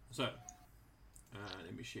 So,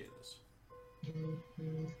 Let me share this.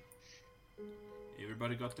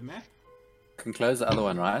 Everybody got the map? Can close the other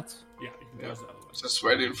one, right? Yeah, you can close the other one. Just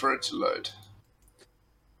waiting for it to load.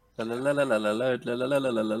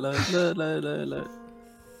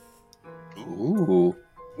 Ooh.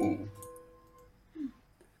 Ooh.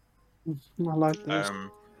 I like those.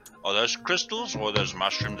 Are those crystals or are those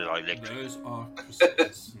mushrooms that are electric? Those are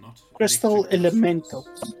crystals, not Crystal electric crystals.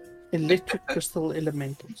 elementals. Electric crystal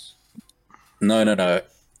elementals. No.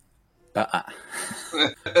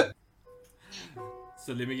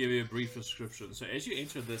 So let me give you a brief description. So as you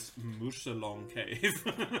enter this Musalong cave,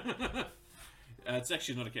 it's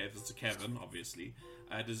actually not a cave; it's a cavern. Obviously,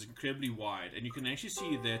 it is incredibly wide, and you can actually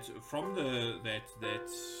see that from that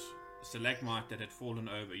stalagmite that had fallen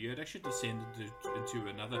over, you had actually descended into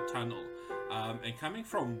another tunnel, and coming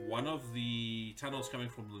from one of the tunnels coming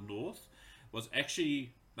from the north was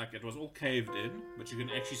actually. Like it was all caved in, but you can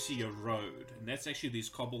actually see a road, and that's actually these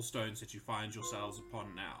cobblestones that you find yourselves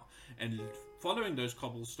upon now. And following those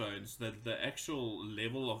cobblestones, the actual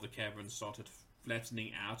level of the cavern started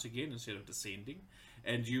flattening out again instead of descending,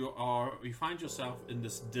 and you find yourself in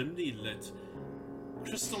this dimly lit,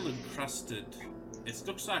 crystal encrusted. It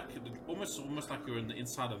looks like almost like you're in the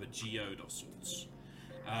inside of a geode of sorts,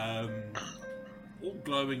 all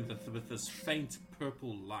glowing with this faint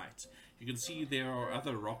purple light. You can see there are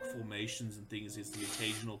other rock formations and things. There's the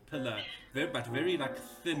occasional pillar, but very like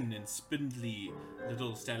thin and spindly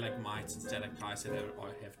little stalagmites and stalactites that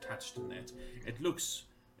have touched in that. It looks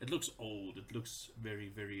old. It looks very,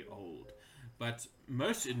 very old. But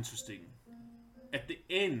most interesting, at the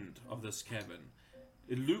end of this cavern,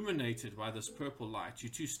 illuminated by this purple light,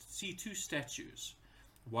 you see two statues.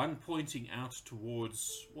 One pointing out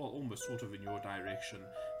towards, well, almost sort of in your direction.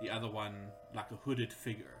 The other one like a hooded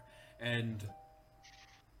figure. And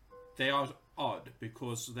they are odd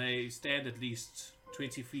because they stand at least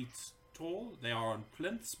 20 feet tall. They are on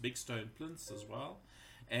plinths, big stone plinths as well.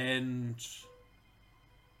 And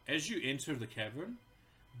as you enter the cavern,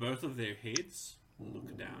 both of their heads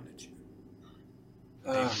look down at you.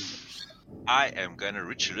 I am going to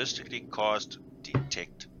ritualistically cast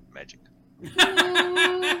Detect Magic.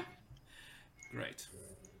 Great.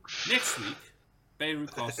 Next week,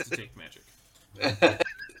 Beirut casts Detect Magic.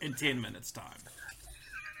 In 10 minutes' time.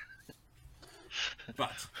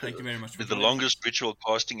 But thank you very much for The longest ritual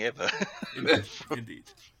casting ever. Indeed.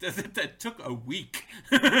 That took a week.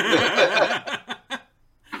 Barry,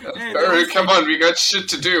 come on, we got shit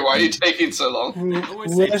to do. Why are you taking so long? I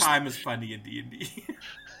always say time is funny in D&D.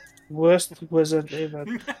 Worst wizard ever.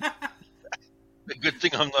 A good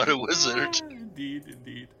thing I'm not a wizard.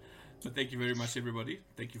 Indeed. But thank you very much, everybody.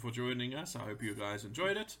 Thank you for joining us. I hope you guys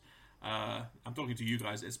enjoyed it. I'm talking to you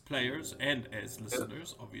guys as players and as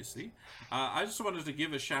listeners, obviously. I just wanted to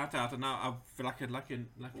give a shout out, and now I feel like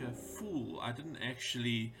a fool. I didn't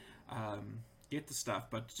actually get the stuff,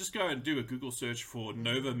 but just go and do a Google search for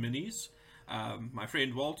Nova Minis. My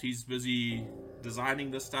friend Walt, he's busy designing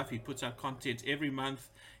this stuff. He puts out content every month.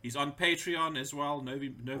 He's on Patreon as well.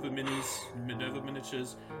 Nova Minis, Nova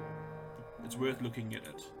Miniatures. It's worth looking at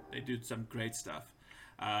it. They do some great stuff.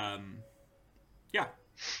 Yeah.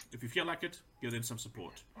 If you feel like it, give them some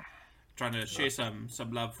support. Trying to share some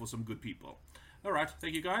love for some good people. Alright,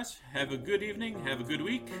 thank you guys. Have a good evening, have a good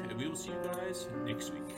week, and we will see you guys next week.